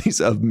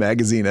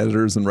magazine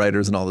editors and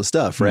writers and all this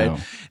stuff, right? No.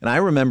 And I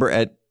remember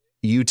at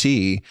UT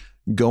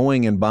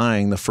going and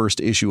buying the first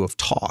issue of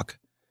Talk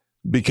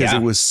because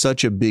it was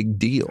such a big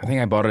deal. I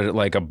think I bought it at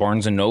like a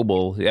Barnes and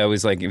Noble. I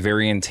was like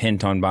very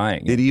intent on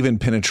buying it. It even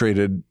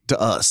penetrated to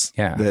us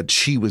that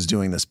she was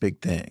doing this big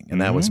thing.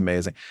 And that was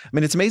amazing. I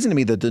mean, it's amazing to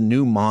me that the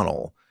new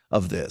model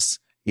of this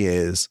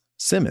is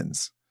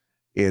Simmons.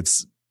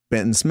 It's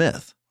Benton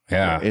Smith.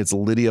 Yeah. It's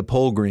Lydia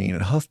Polgreen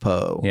at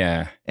HuffPo.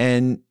 Yeah.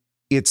 And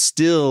it's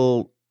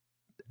still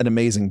an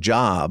amazing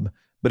job,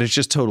 but it's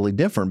just totally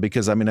different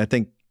because, I mean, I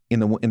think in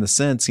the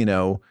sense,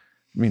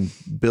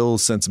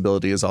 Bill's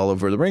sensibility is all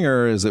over The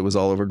Ringer as it was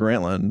all over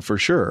Grantland for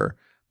sure.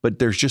 But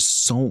there's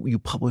just you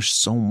publish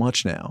so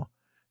much now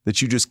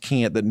that you just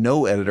can't, that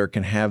no editor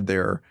can have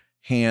their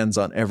hands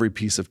on every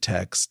piece of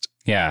text.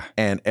 Yeah.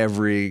 And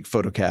every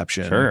photo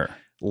caption. Sure.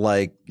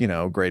 Like,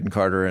 Graydon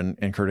Carter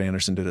and Kurt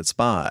Anderson did at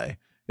Spy.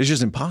 It's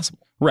just impossible.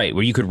 Right.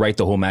 Where you could write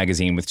the whole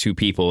magazine with 2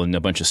 people and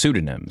a bunch of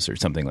pseudonyms or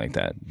something like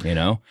that,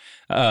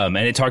 And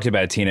it talked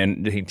about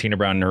Tina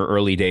Brown in her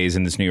early days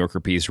in this New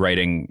Yorker piece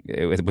writing,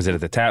 was it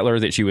at the Tatler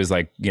that she was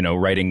like,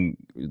 writing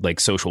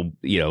like social,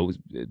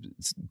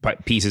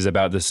 pieces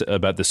about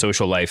the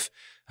social life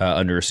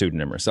under a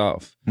pseudonym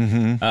herself.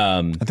 Mm-hmm.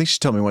 I think she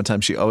told me one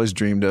time she always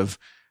dreamed of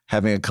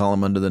having a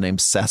column under the name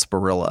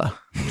Sarsaparilla.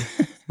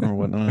 Or I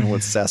don't know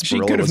what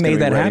Sarsaparilla she could have made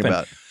that happen.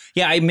 About.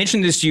 Yeah, I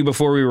mentioned this to you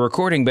before we were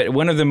recording, but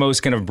one of the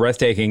most kind of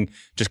breathtaking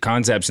just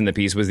concepts in the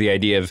piece was the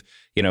idea of,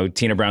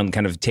 Tina Brown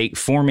kind of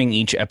forming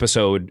each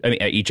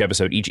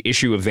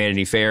issue of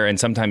Vanity Fair. And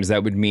sometimes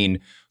that would mean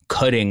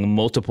cutting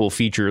multiple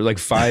features, like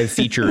 5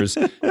 features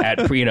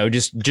at,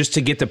 just to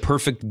get the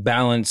perfect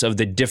balance of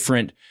the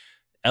different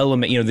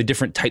element, the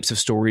different types of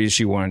stories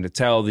she wanted to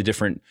tell, the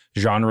different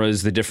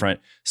genres, the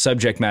different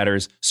subject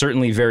matters,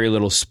 certainly very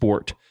little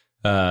sport,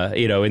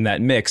 in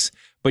that mix.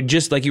 But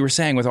just like you were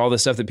saying with all the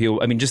stuff that people,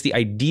 I mean, just the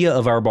idea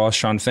of our boss,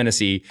 Sean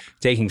Fennessy,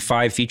 taking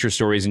 5 feature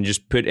stories and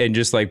just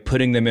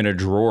putting them in a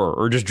drawer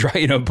or just,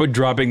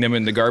 dropping them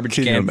in the garbage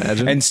Can can you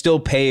imagine? and still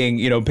paying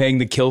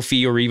the kill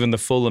fee or even the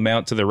full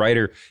amount to the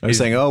writer. I'm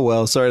saying, oh,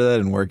 well, sorry that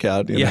didn't work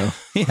out. You know,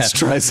 let's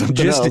try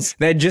something else.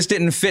 That just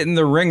didn't fit in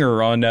the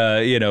ringer on,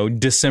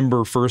 December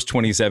 1st,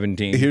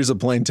 2017. Here's a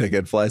plane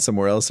ticket, fly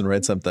somewhere else and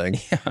write something.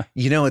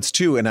 Yeah. It's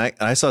true. And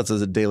I saw it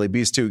as a Daily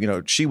Beast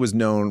too. She was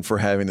known for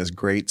having this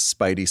great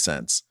spidey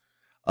sense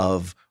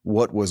of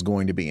what was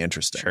going to be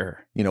interesting.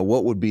 Sure.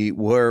 What would be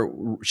where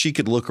she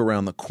could look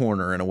around the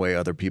corner in a way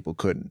other people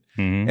couldn't.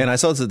 Mm-hmm. And I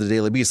saw this at the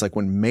Daily Beast, like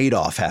when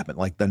Madoff happened,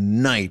 like the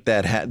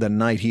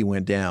night he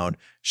went down,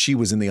 she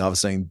was in the office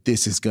saying,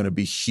 this is going to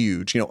be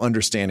huge,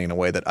 understanding in a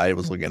way that I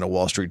was looking at a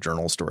Wall Street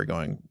Journal story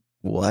going,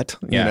 what?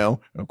 Yeah.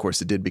 Of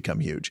course it did become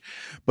huge,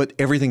 but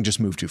everything just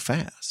moved too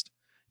fast,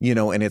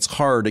 and it's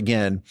hard.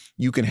 Again,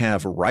 you can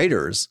have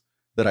writers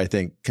that I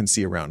think can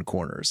see around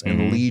corners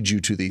and lead you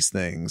to these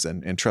things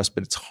and trust,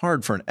 but it's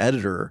hard for an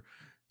editor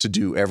to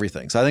do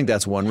everything. So I think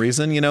that's one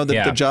reason, that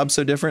the job's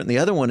so different. And the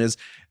other one is,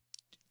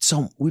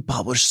 we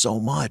publish so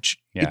much.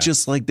 Yeah. It's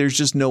just like, there's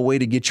just no way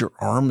to get your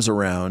arms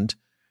around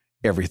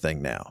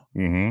everything now.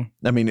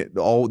 Mm-hmm. I mean,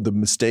 the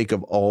mistake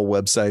of all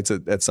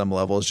websites at some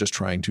level is just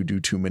trying to do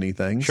too many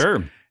things.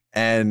 Sure.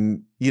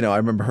 And, I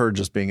remember her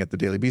just being at the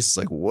Daily Beast. It's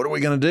like, what are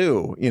we going to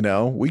do?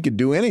 We could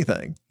do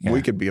anything. Yeah.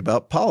 We could be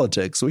about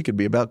politics. We could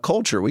be about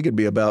culture. We could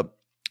be about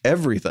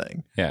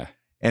everything. Yeah.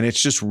 And it's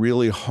just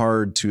really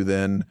hard to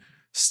then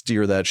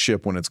steer that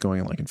ship when it's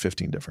going in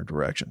 15 different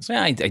directions.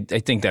 Yeah, I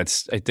think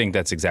that's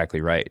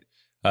exactly right.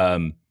 I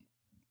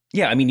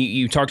mean,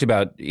 you talked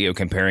about,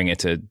 comparing it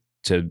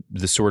to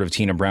the sort of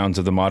Tina Browns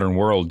of the modern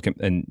world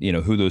and,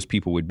 who those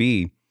people would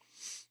be.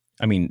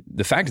 I mean,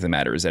 the fact of the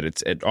matter is that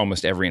it's at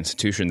almost every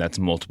institution that's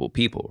multiple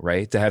people,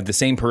 right? To have the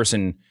same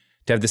person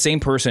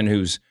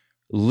who's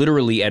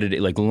literally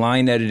editing, like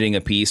line editing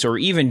a piece, or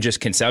even just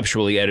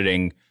conceptually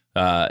editing,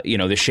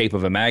 the shape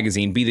of a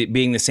magazine,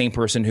 being the same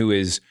person who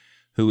is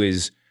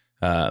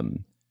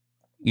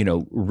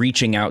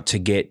reaching out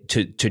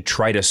to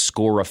try to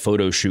score a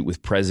photo shoot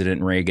with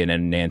President Reagan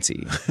and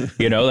Nancy,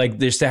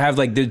 there's to have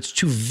there's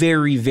two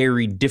very,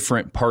 very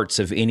different parts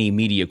of any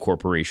media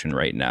corporation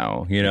right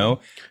now,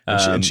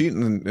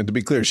 And to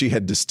be clear, she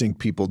had distinct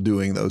people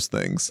doing those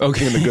things in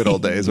the good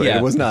old days. Right? Yeah.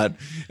 It was not,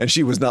 and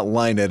she was not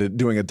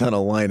doing a ton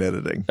of line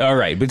editing. All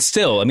right. But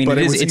still, I mean,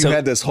 you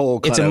had this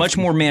whole it's a much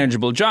more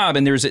manageable job.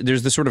 And there's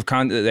the sort of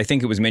I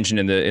think it was mentioned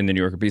in the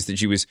New Yorker piece that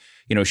she was,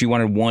 she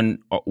wanted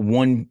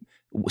one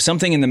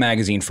something in the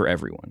magazine for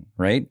everyone,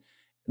 right?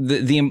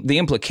 The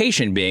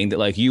implication being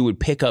that you would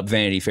pick up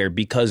Vanity Fair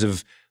because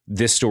of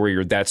this story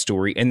or that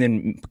story and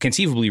then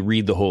conceivably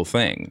read the whole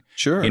thing.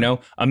 Sure.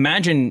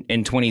 Imagine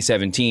in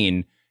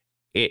 2017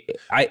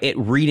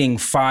 reading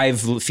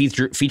 5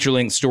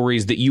 feature-length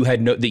stories that you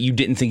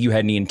didn't think you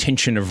had any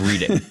intention of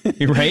reading,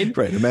 right?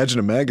 Right. Imagine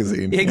a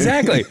magazine.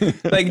 Exactly.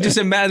 Just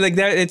imagine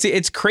that.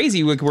 It's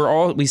crazy.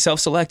 We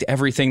self-select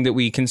everything that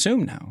we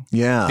consume now.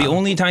 Yeah. The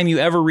only time you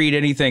ever read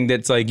anything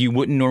that's you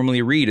wouldn't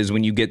normally read is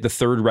when you get the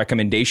 3rd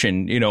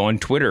recommendation, on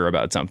Twitter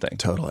about something.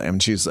 Totally.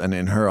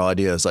 And her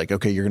idea is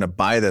okay, you're going to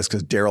buy this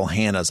because Daryl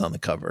Hannah's on the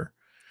cover.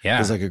 Yeah.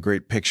 It's a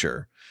great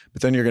picture.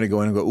 But then you're going to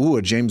go in and go, ooh,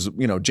 a James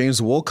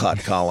Wolcott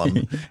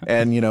column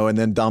and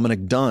then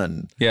Dominic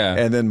Dunn. Yeah.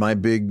 And then my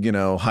big,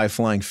 high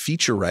flying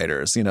feature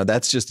writers,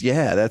 that's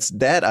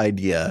that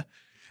idea.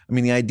 I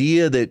mean, the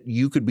idea that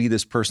you could be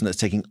this person that's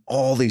taking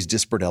all these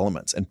disparate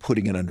elements and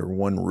putting it under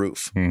one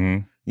roof,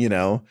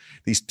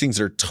 these things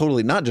are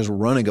totally not just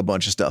running a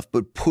bunch of stuff,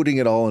 but putting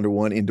it all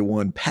into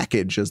one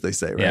package, as they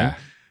say, right? Yeah.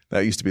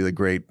 That used to be the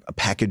great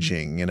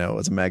packaging,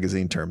 as a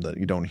magazine term that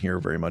you don't hear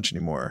very much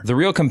anymore. The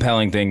real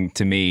compelling thing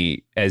to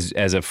me as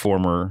a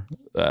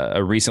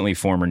recently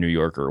former New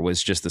Yorker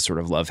was just the sort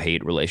of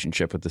love-hate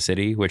relationship with the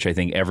city, which I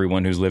think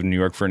everyone who's lived in New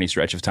York for any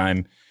stretch of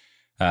time,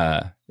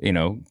 can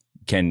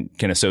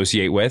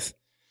associate with.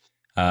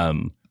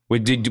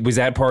 Was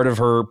that part of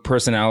her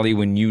personality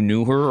when you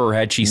knew her, or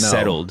had she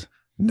settled?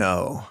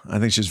 No, I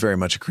think she's very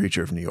much a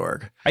creature of New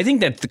York. I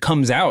think that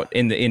comes out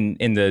in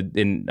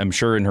I'm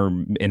sure in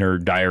her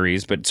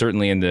diaries, but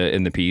certainly in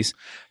the piece.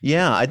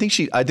 Yeah, I think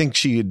she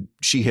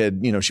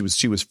had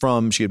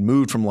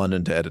moved from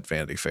London to edit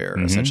Vanity Fair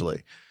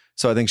essentially.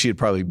 So I think she had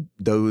probably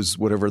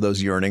whatever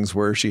those yearnings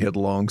were, she had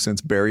long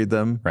since buried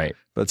them. Right.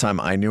 By the time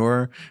I knew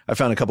her, I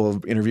found a couple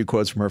of interview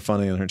quotes from her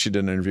funny, and she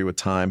did an interview with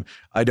Time.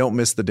 I don't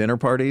miss the dinner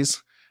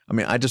parties. I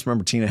mean, I just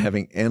remember Tina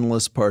having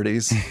endless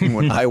parties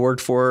when I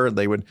worked for her.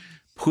 They would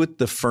put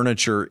the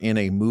furniture in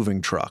a moving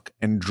truck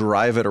and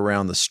drive it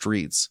around the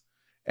streets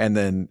and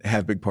then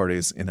have big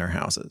parties in their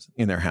house.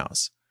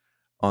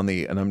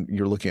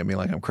 You're looking at me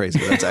like I'm crazy,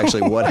 but that's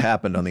actually what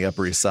happened on the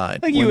Upper East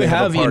Side. You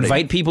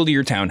invite people to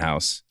your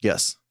townhouse.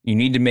 Yes. You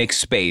need to make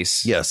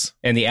space. Yes.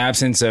 In the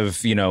absence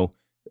of,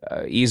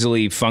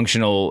 easily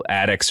functional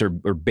attics or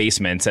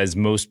basements, as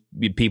most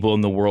people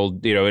in the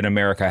world, in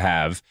America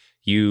have,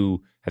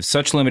 you have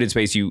such limited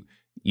space.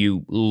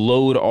 You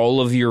load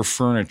all of your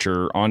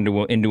furniture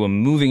into a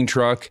moving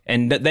truck,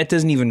 and that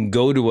doesn't even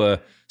go to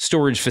a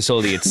storage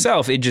facility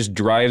itself. It just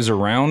drives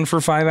around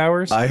for 5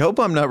 hours. I hope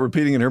I'm not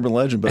repeating an urban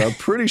legend, but I'm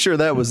pretty sure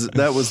that was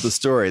the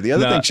story. The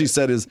other thing she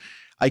said is,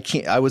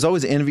 I was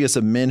always envious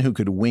of men who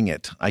could wing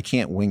it. I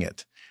can't wing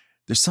it.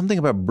 There's something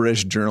about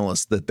British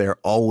journalists that they're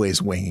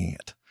always winging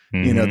it.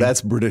 You know,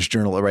 that's British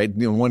journal, right?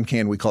 You know, on one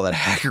hand, we call that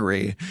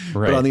hackery.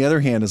 Right. But on the other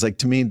hand, it's like,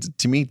 to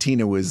me,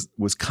 Tina was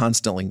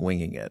constantly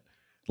winging it,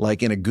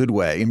 like in a good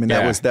way. I mean,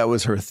 that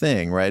was her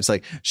thing, right? It's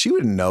like, she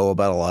wouldn't know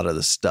about a lot of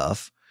the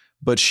stuff,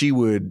 but she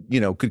would, you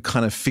know, could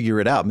kind of figure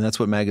it out. I mean, that's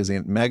what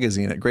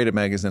great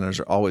magazines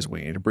are always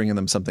winging, to bringing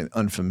them something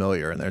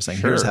unfamiliar. And they're saying,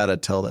 here's how to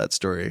tell that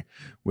story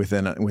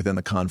within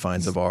the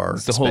confines of our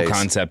It's the whole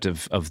concept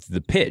of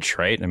the pitch,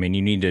 right? I mean,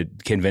 you need to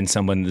convince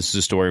someone this is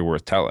a story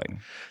worth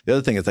telling. The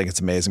other thing I think it's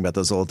amazing about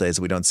those old days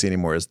that we don't see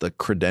anymore is the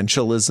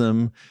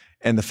credentialism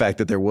and the fact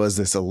that there was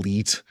this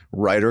elite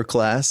writer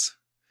class.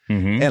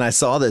 And I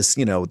saw this,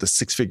 you know, the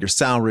 6-figure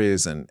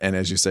salaries and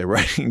as you say,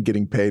 writing,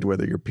 getting paid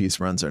whether your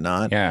piece runs or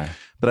not. Yeah.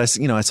 But I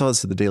saw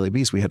this at the Daily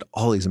Beast. We had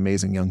all these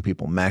amazing young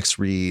people: Max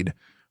Reed,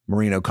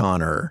 Maureen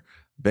O'Connor,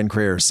 Ben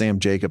Crayer, Sam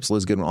Jacobs,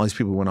 Liz Goodwin. All these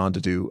people went on to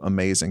do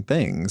amazing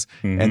things,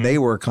 and they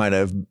were kind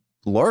of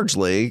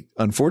largely,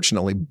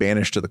 unfortunately,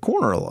 banished to the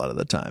corner a lot of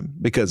the time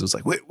because it was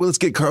like, wait, well, let's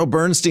get Carl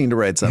Bernstein to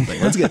write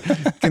something. Let's get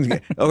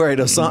all right,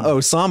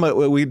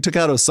 Osama. We took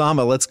out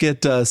Osama. Let's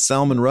get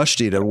Salman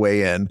Rushdie to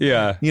weigh in.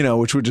 Yeah, you know,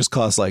 which would just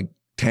cost like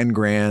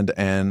 $10,000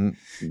 and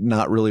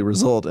not really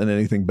result in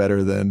anything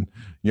better than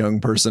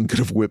young person could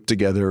have whipped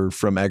together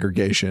from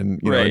aggregation,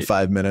 you know, in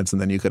 5 minutes,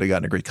 and then you could have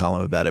gotten a great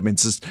column about it. I mean,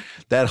 it's just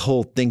that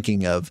whole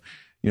thinking of,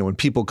 you know, when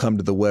people come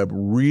to the web,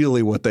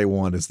 really what they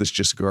want is this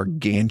just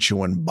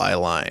gargantuan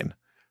byline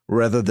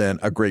rather than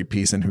a great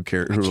piece and who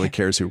really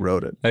cares who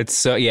wrote it. It's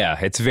so,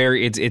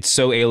 it's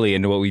so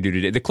alien to what we do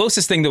today. The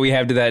closest thing that we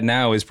have to that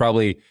now is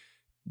probably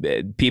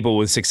people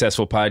with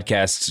successful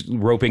podcasts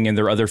roping in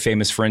their other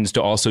famous friends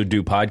to also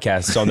do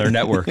podcasts on their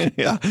network.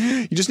 Yeah.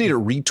 You just need it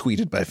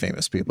retweeted by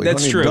famous people.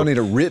 That's true. You don't need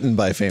it written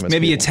by famous people.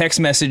 Maybe a text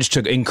message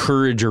to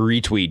encourage a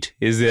retweet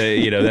is,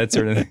 that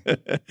sort of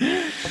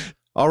thing.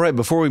 All right,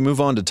 before we move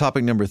on to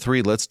topic number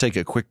 3, let's take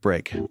a quick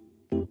break.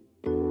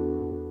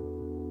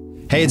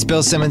 Hey, it's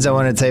Bill Simmons. I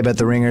want to tell you about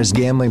the Ringers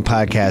Gambling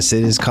Podcast.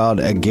 It is called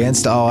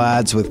Against All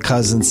Odds with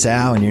Cousin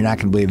Sal, and you're not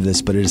going to believe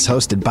this, but it is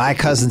hosted by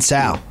Cousin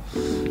Sal,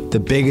 the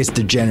biggest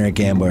degenerate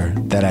gambler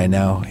that I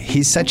know.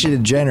 He's such a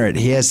degenerate.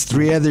 He has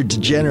 3 other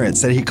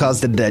degenerates that he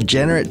calls the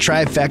Degenerate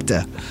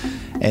Trifecta.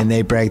 And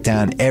they break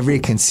down every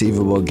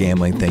conceivable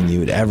gambling thing you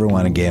would ever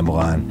want to gamble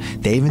on.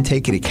 They even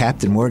take you to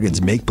Captain Morgan's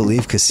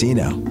Make-Believe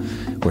Casino,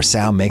 where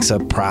Sal makes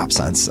up props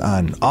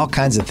on all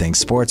kinds of things,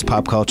 sports,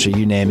 pop culture,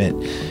 you name it.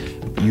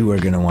 You are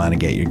going to want to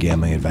get your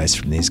gambling advice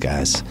from these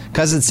guys.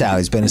 Cousin Sal,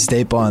 he's been a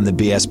staple on the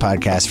BS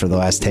podcast for the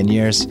last 10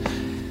 years.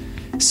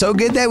 So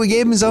good that we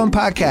gave him his own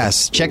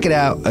podcast. Check it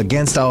out,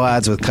 Against All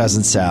Odds with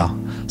Cousin Sal.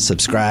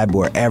 Subscribe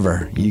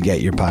wherever you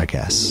get your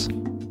podcasts.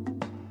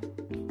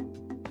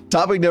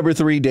 Topic number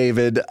 3,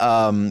 David,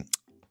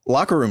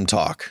 locker room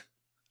talk,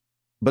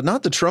 but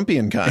not the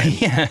Trumpian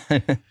kind. Yeah.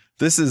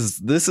 This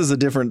is a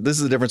different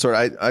sort.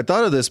 I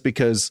thought of this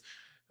because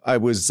I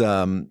was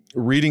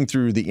reading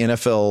through the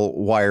NFL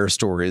Wire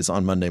stories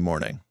on Monday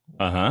morning.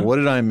 What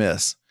did I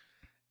miss?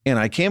 And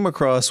I came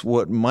across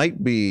what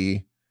might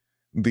be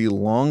the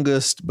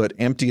longest but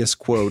emptiest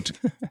quote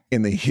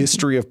in the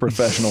history of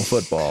professional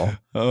football.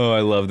 Oh,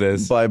 I love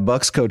this. By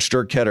Bucs coach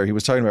Dirk Ketter. He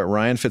was talking about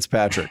Ryan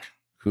Fitzpatrick,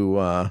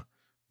 who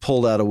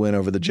pulled out a win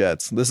over the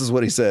Jets. This is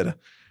what he said: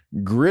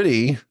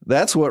 gritty,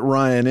 that's what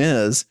Ryan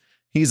is.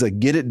 He's a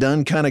get it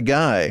done kind of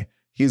guy.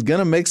 He's going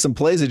to make some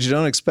plays that you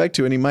don't expect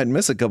to, and he might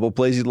miss a couple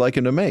plays you'd like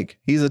him to make.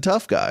 He's a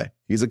tough guy.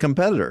 He's a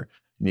competitor,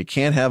 and you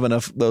can't have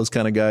enough of those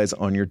kind of guys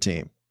on your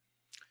team.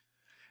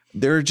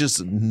 There's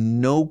just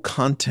no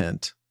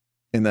content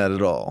in that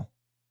at all.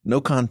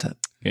 No content.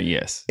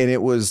 Yes. And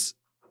it was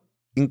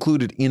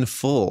included in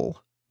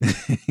full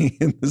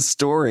in the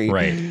story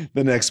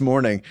the next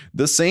morning.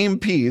 The same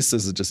piece,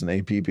 this is just an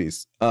AP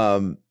piece,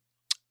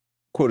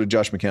 quoted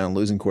Josh McCown,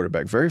 losing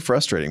quarterback. Very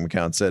frustrating,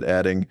 McCown said,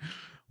 adding,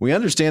 "We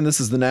understand this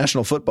is the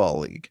National Football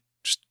League."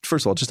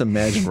 First of all, just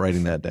imagine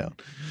writing that down.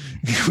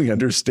 We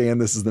understand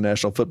this is the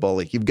National Football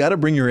League. You've got to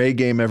bring your A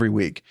game every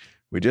week.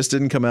 We just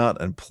didn't come out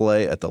and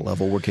play at the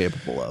level we're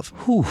capable of.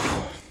 Whew.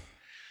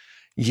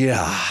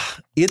 Yeah,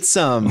 it's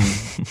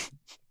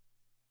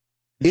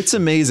it's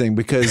amazing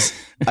because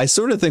I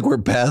sort of think we're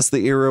past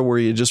the era where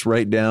you just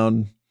write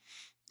down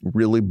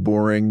really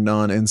boring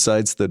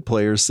non-insights that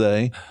players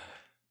say,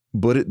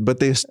 but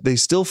they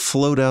still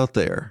float out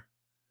there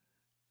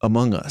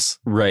among us.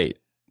 Right.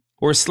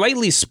 Or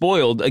slightly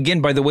spoiled, again,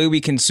 by the way we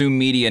consume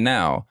media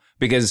now,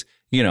 because,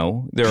 you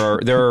know, there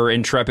are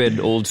intrepid,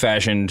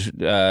 old-fashioned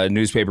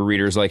newspaper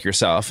readers like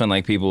yourself and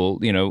like people,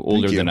 you know,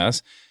 older than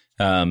us.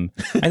 I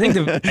think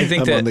I'm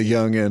that on the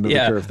young end of the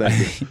curve.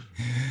 Thank you.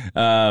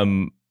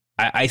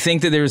 I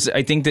think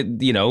that,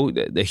 you know,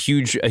 a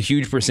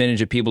huge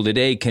percentage of people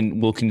today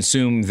will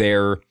consume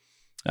their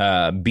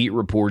beat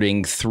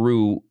reporting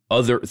through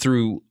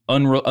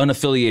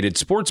unaffiliated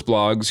sports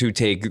blogs who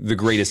take the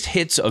greatest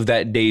hits of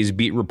that day's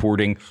beat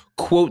reporting,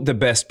 quote the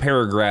best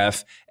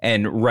paragraph,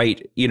 and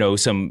write,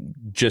 some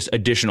just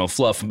additional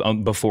fluff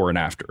before and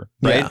after.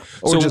 Right. Yeah.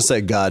 Or just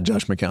say, God,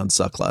 Josh McCown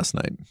sucked last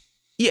night.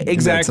 Yeah,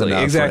 exactly.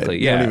 Enough, exactly.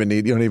 Right? Yeah.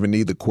 You don't even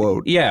need the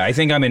quote. Yeah. I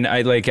think I'm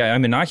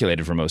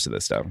inoculated for most of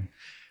this stuff.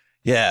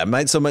 Yeah.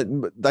 I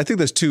think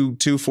there's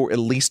at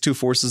least two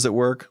forces at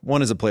work.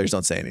 One is the players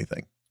don't say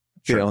anything.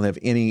 Sure. They don't have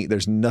any,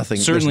 there's nothing.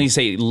 Certainly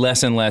say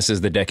less and less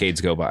as the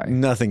decades go by.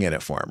 Nothing in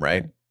it for them,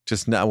 right?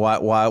 Just not,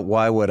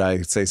 why would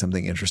I say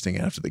something interesting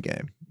after the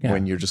game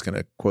when you're just going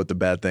to quote the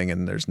bad thing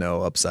and there's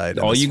no upside?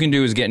 All you can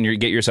do is get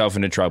yourself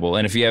into trouble.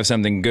 And if you have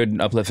something good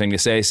and uplifting to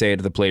say it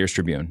to the Players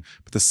Tribune.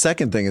 But the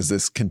second thing is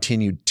this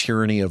continued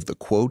tyranny of the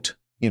quote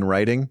in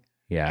writing.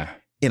 Yeah.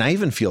 And I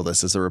even feel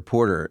this as a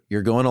reporter.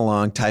 You're going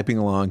along, type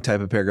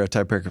a paragraph,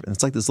 and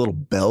it's like this little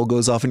bell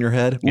goes off in your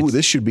head. Ooh,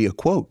 this should be a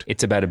quote.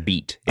 It's about a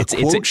beat. A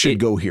quote should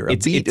go here. A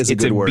beat is a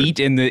good word.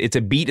 It's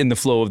a beat in the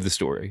flow of the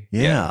story.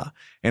 Yeah.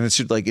 And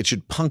it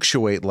should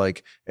punctuate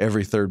like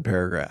every third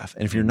paragraph.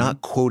 And if you're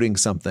not quoting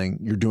something,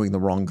 you're doing the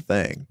wrong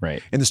thing.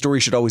 Right. And the story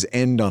should always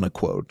end on a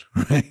quote.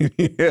 Right.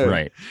 Yeah.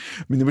 Right.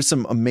 I mean, there were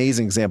some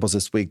amazing examples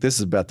this week. This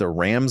is about the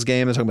Rams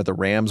game. They're talking about the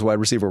Rams wide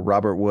receiver,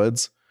 Robert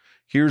Woods.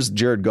 Here's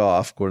Jared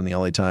Goff, quoting the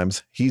LA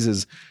Times. He's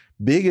as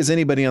big as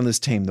anybody on this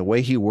team. The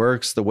way he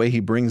works, the way he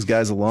brings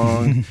guys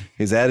along,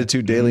 his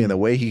attitude daily, and the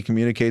way he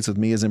communicates with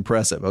me is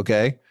impressive.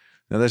 Okay.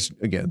 Now that's,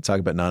 again, talk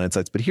about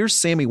non-insights. But here's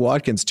Sammy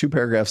Watkins 2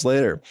 paragraphs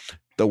later.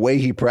 The way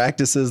he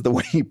practices, the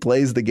way he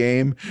plays the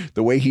game,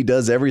 the way he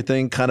does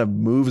everything kind of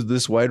moves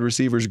this wide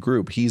receivers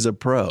group. He's a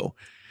pro.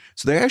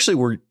 So they actually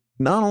were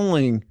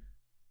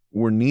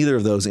neither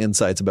of those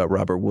insights about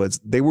Robert Woods.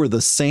 They were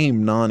the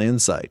same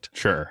non-insight.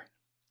 Sure.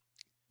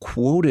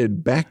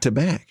 Quoted back to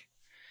back.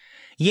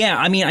 Yeah,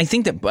 I mean, I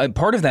think that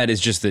part of that is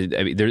just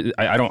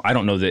I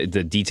don't know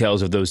the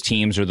details of those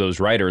teams or those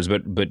writers,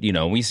 but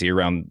we see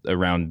around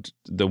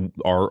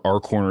our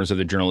corners of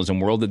the journalism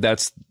world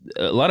that's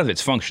a lot of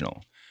it's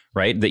functional,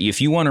 right? That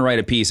if you want to write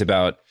a piece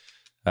about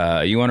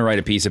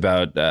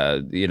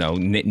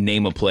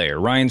name a player,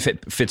 Ryan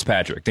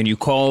Fitzpatrick, then you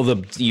call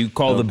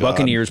the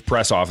Buccaneers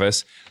press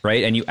office,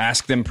 right? And you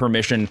ask them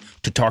permission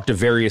to talk to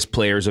various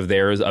players of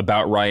theirs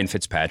about Ryan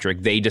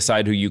Fitzpatrick. They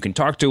decide who you can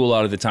talk to. A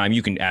lot of the time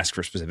you can ask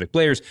for specific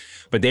players,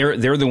 but they're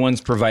the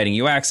ones providing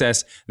you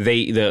access.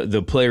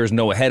 The players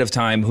know ahead of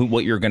time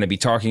what you're going to be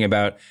talking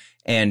about.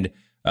 And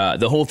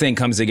the whole thing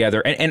comes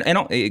together and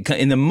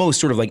in the most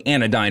sort of like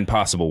anodyne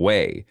possible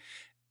way.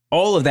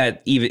 All of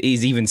that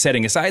is even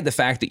setting aside the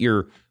fact that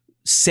you're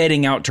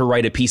setting out to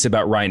write a piece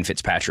about Ryan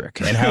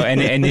Fitzpatrick and how, and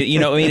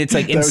it's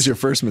like, that was your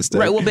first mistake.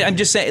 Right. Well, but I'm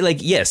just saying, like,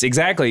 yes,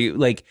 exactly.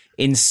 Like,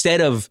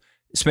 instead of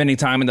spending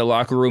time in the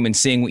locker room and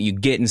seeing what you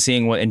get and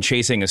and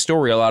chasing a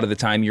story, a lot of the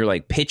time you're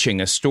like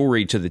pitching a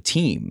story to the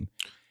team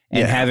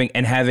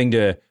and having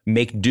to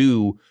make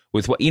do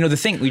with what, the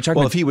thing we talked about.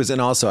 Well, if he was, and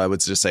also I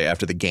would just say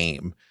after the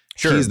game,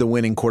 sure, he's the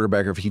winning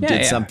quarterback. Or if he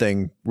did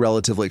something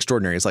relatively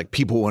extraordinary, it's like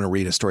people want to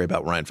read a story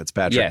about Ryan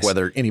Fitzpatrick,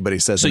 whether anybody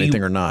says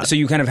anything or not. So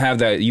you kind of have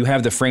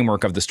the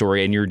framework of the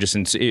story, and you're just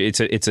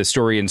it's a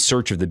story in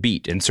search of the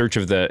beat, in search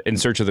of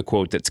the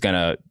quote that's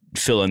gonna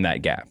fill in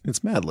that gap.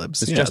 It's Mad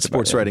Libs. It's just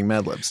sports writing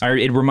Mad Libs.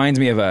 It reminds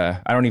me of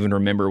I don't even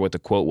remember what the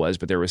quote was,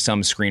 but there was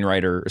some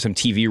screenwriter or some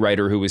TV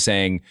writer who was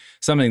saying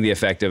something to the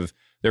effect of,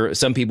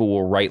 some people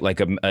will write like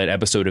an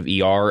episode of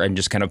ER and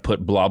just kind of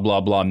put blah, blah,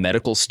 blah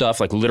medical stuff,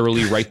 like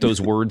literally write those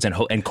words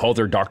and call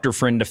their doctor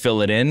friend to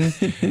fill it in.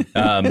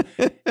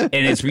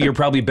 And you're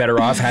probably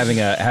better off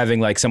having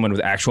like someone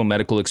with actual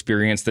medical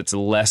experience that's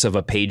less of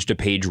a page to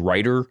page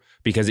writer,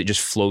 because it just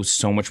flows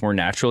so much more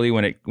naturally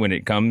when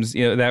it comes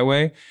that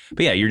way.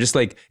 But yeah, you're just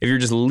like, if you're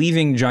just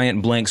leaving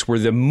giant blanks where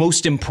the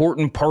most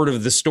important part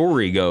of the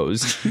story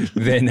goes,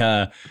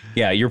 then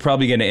you're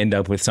probably going to end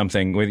up with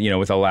something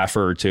with a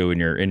laugher or two in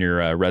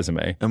your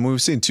resume. And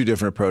we've seen 2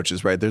 different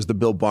approaches, right? There's the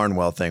Bill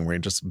Barnwell thing where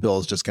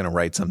Bill's just going to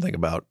write something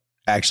about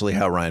actually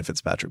how Ryan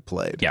Fitzpatrick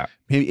played. Yeah.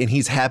 And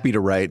he's happy to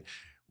write,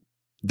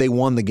 they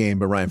won the game,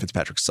 but Ryan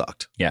Fitzpatrick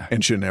sucked. Yeah.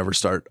 And should never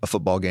start a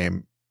football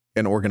game,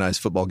 an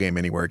organized football game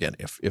anywhere again,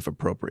 if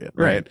appropriate.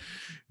 Right.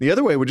 The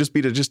other way would just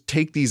be to just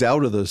take these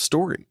out of the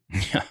story.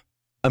 Yeah.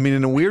 I mean,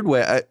 in a weird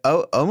way, I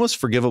almost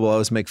forgivable. I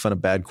always make fun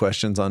of bad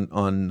questions on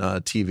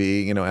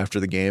TV, after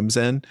the game's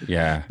end.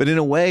 Yeah. But in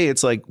a way,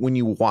 it's like when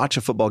you watch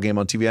a football game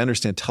on TV, I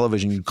understand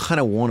television, you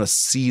kind of want to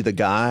see the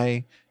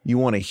guy. You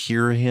want to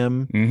hear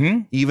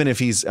him, even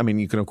if you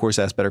can, of course,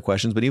 ask better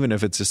questions, but even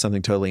if it's just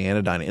something totally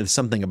anodyne, it's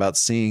something about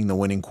seeing the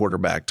winning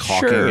quarterback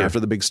talking after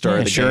the big star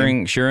of the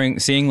game.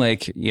 Seeing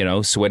like,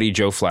 sweaty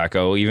Joe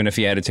Flacco, even if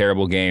he had a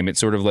terrible game, it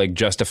sort of like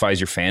justifies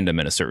your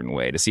fandom in a certain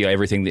way, to see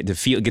everything, get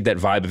that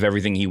vibe of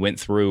everything he went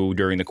through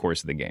during the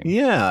course of the game.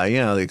 Yeah.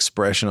 Yeah. The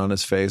expression on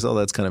his face. Oh,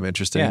 that's kind of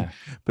interesting. Yeah.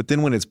 But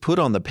then when it's put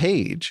on the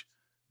page,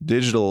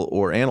 digital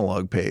or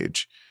analog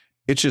page,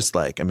 It's just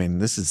like, I mean,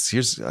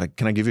 here's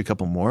can I give you a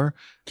couple more?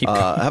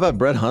 How about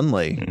Brett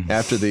Hundley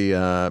after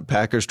the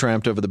Packers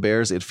triumphed over the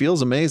Bears? It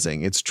feels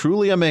amazing. It's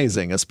truly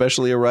amazing,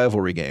 especially a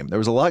rivalry game. There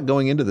was a lot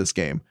going into this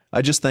game.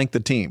 I just thank the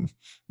team.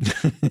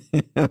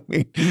 I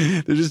mean,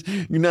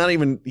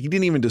 he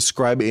didn't even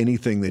describe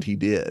anything that he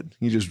did.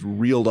 He just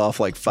reeled off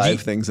like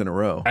five things in a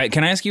row.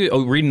 Can I ask you?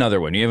 Oh, read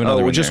another one. You have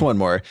another one. Just there. one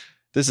more.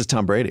 This is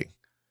Tom Brady.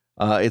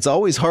 It's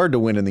always hard to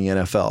win in the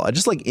NFL. I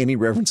just like any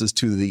references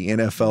to the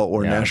NFL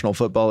or National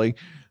Football League.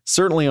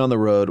 Certainly on the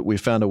road, we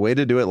found a way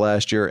to do it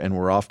last year, and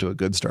we're off to a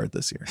good start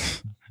this year.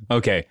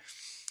 Okay,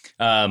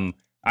 I'm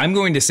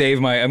going to save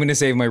my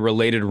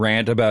related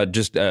rant about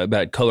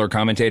about color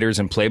commentators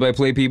and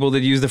play-by-play people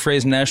that use the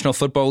phrase National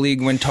Football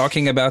League when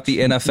talking about the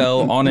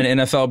NFL on an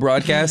NFL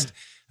broadcast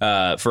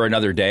for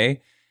another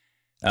day.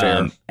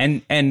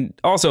 And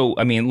also,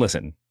 I mean,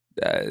 listen.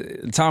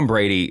 Tom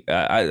Brady,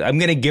 I'm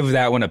going to give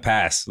that one a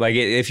pass. Like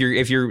if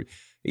you're,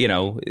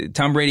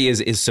 Tom Brady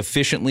is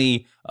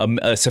sufficiently a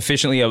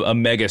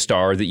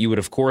megastar that you would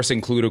of course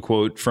include a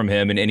quote from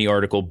him in any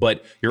article,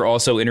 but you're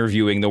also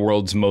interviewing the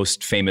world's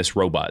most famous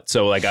robot.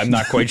 So like, I'm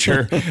not quite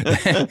sure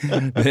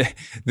that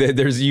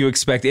you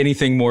expect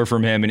anything more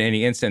from him in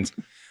any instance.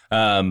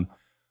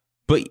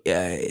 But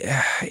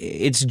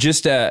it's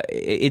just a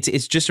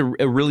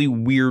really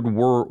weird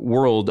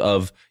world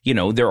of,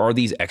 there are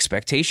these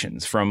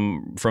expectations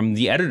from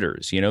the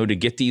editors, to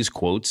get these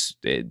quotes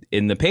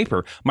in the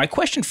paper. My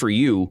question for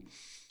you,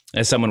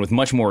 as someone with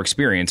much more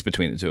experience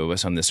between the two of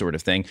us on this sort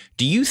of thing,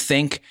 do you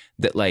think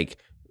that like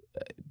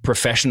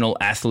professional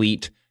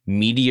athlete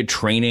media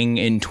training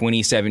in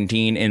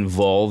 2017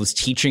 involves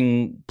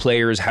teaching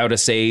players how to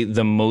say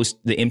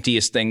the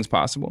emptiest things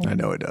possible? I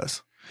know it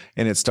does.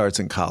 And it starts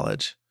in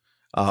college.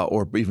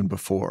 Or even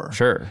before.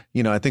 Sure.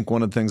 I think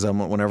one of the things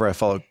whenever I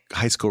follow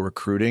high school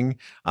recruiting,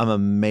 I'm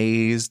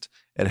amazed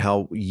at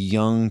how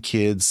young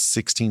kids,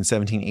 16,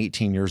 17,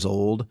 18 years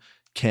old,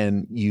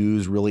 can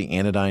use really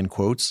anodyne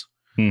quotes.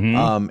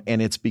 Mm-hmm.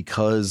 And it's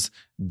because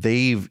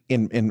they've,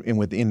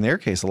 in their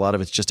case, a lot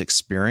of it's just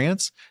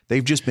experience.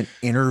 They've just been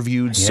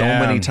interviewed so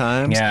many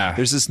times. Yeah.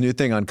 There's this new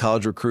thing on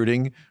college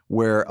recruiting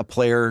where a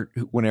player,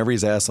 whenever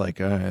he's asked, like,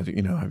 have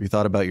you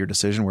thought about your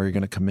decision where you're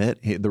going to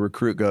commit? The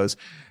recruit goes,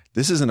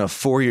 this isn't a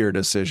 4-year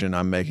decision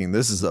I'm making.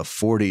 This is a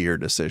 40-year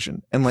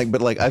decision. And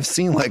but I've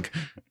seen like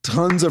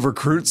tons of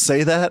recruits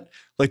say that,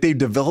 like they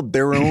developed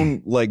their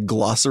own like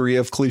glossary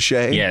of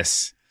cliche.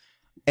 Yes.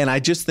 And I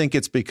just think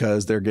it's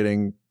because they're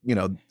getting,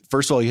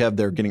 first of all,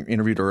 they're getting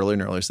interviewed early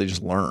and early, so they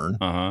just learn.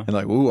 And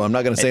like, ooh, I'm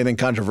not going to say anything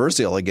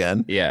controversial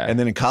again. Yeah. And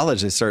then in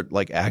college, they start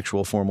like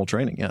actual formal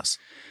training. Yes.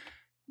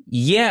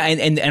 Yeah,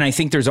 and I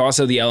think there's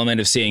also the element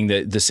of seeing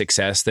the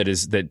success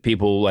that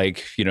people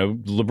like,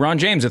 LeBron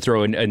James, to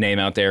throw a name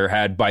out there,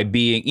 had by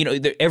being,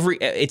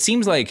 it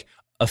seems like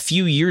a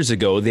few years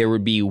ago there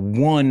would be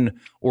one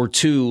or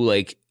two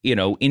like,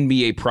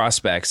 NBA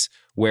prospects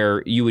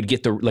where you would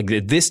get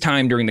this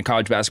time during the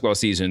college basketball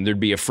season,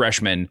 there'd be a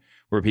freshman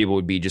where people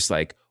would be just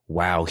like,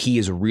 wow, he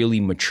is really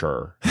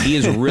mature. He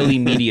is really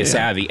media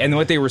savvy. And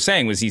what they were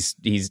saying was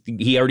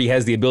he already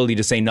has the ability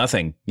to say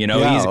nothing, He's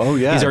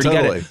already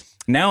got it.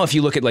 Now, if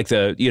you look at like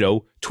the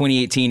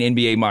 2018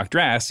 NBA mock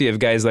drafts, you have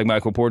guys like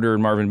Michael Porter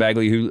and Marvin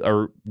Bagley who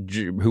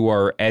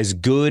are as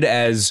good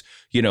as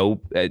like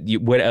a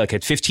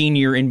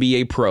 15-year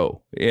NBA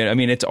pro. I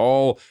mean, it's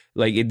all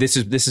like this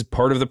is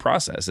part of the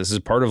process. This is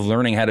part of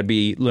learning how to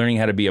be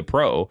a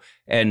pro.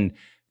 And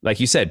like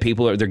you said,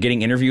 they're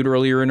getting interviewed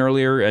earlier and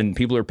earlier, and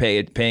people are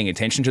paying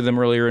attention to them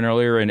earlier and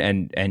earlier.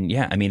 And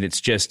yeah, I mean,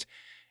 it's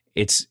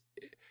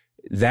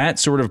that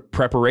sort of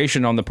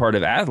preparation on the part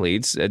of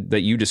athletes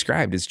that you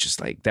described is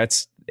just like,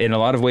 that's in a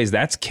lot of ways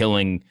that's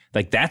killing,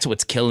 like that's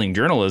what's killing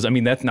journalism. I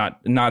mean, that's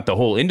not the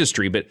whole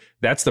industry, but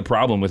that's the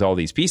problem with all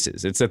these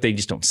pieces. It's that they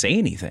just don't say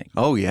anything.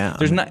 Oh yeah.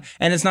 There's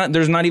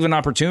not even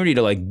opportunity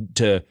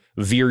to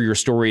veer your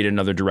story in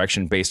another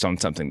direction based on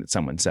something that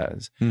someone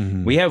says.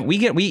 Mm-hmm.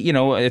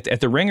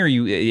 At the Ringer,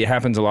 it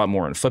happens a lot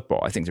more in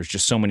football. I think there's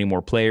just so many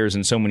more players,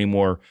 and so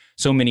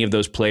many of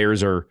those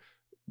players are,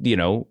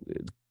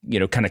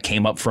 kind of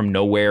came up from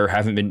nowhere,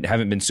 haven't been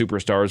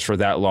superstars for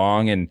that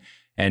long, and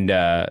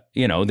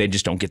they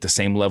just don't get the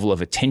same level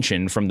of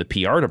attention from the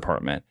PR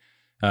department.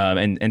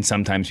 And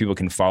sometimes people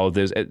can follow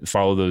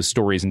those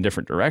stories in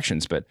different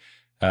directions, but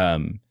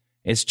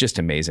it's just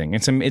amazing.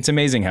 It's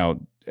amazing how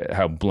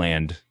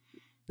bland,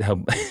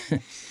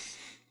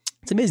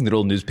 it's amazing that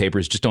old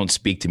newspapers just don't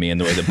speak to me in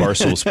the way that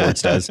Barstool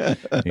Sports does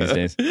these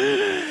days.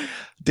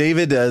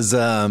 David, as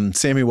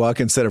Sammy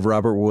Watkins said of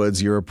Robert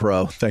Woods, you're a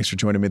pro. Thanks for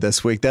joining me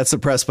this week. That's the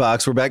Press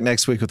Box. We're back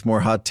next week with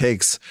more hot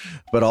takes,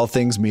 but all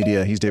things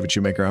media. He's David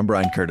Shoemaker. I'm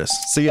Brian Curtis.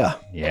 See ya.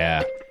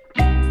 Yeah.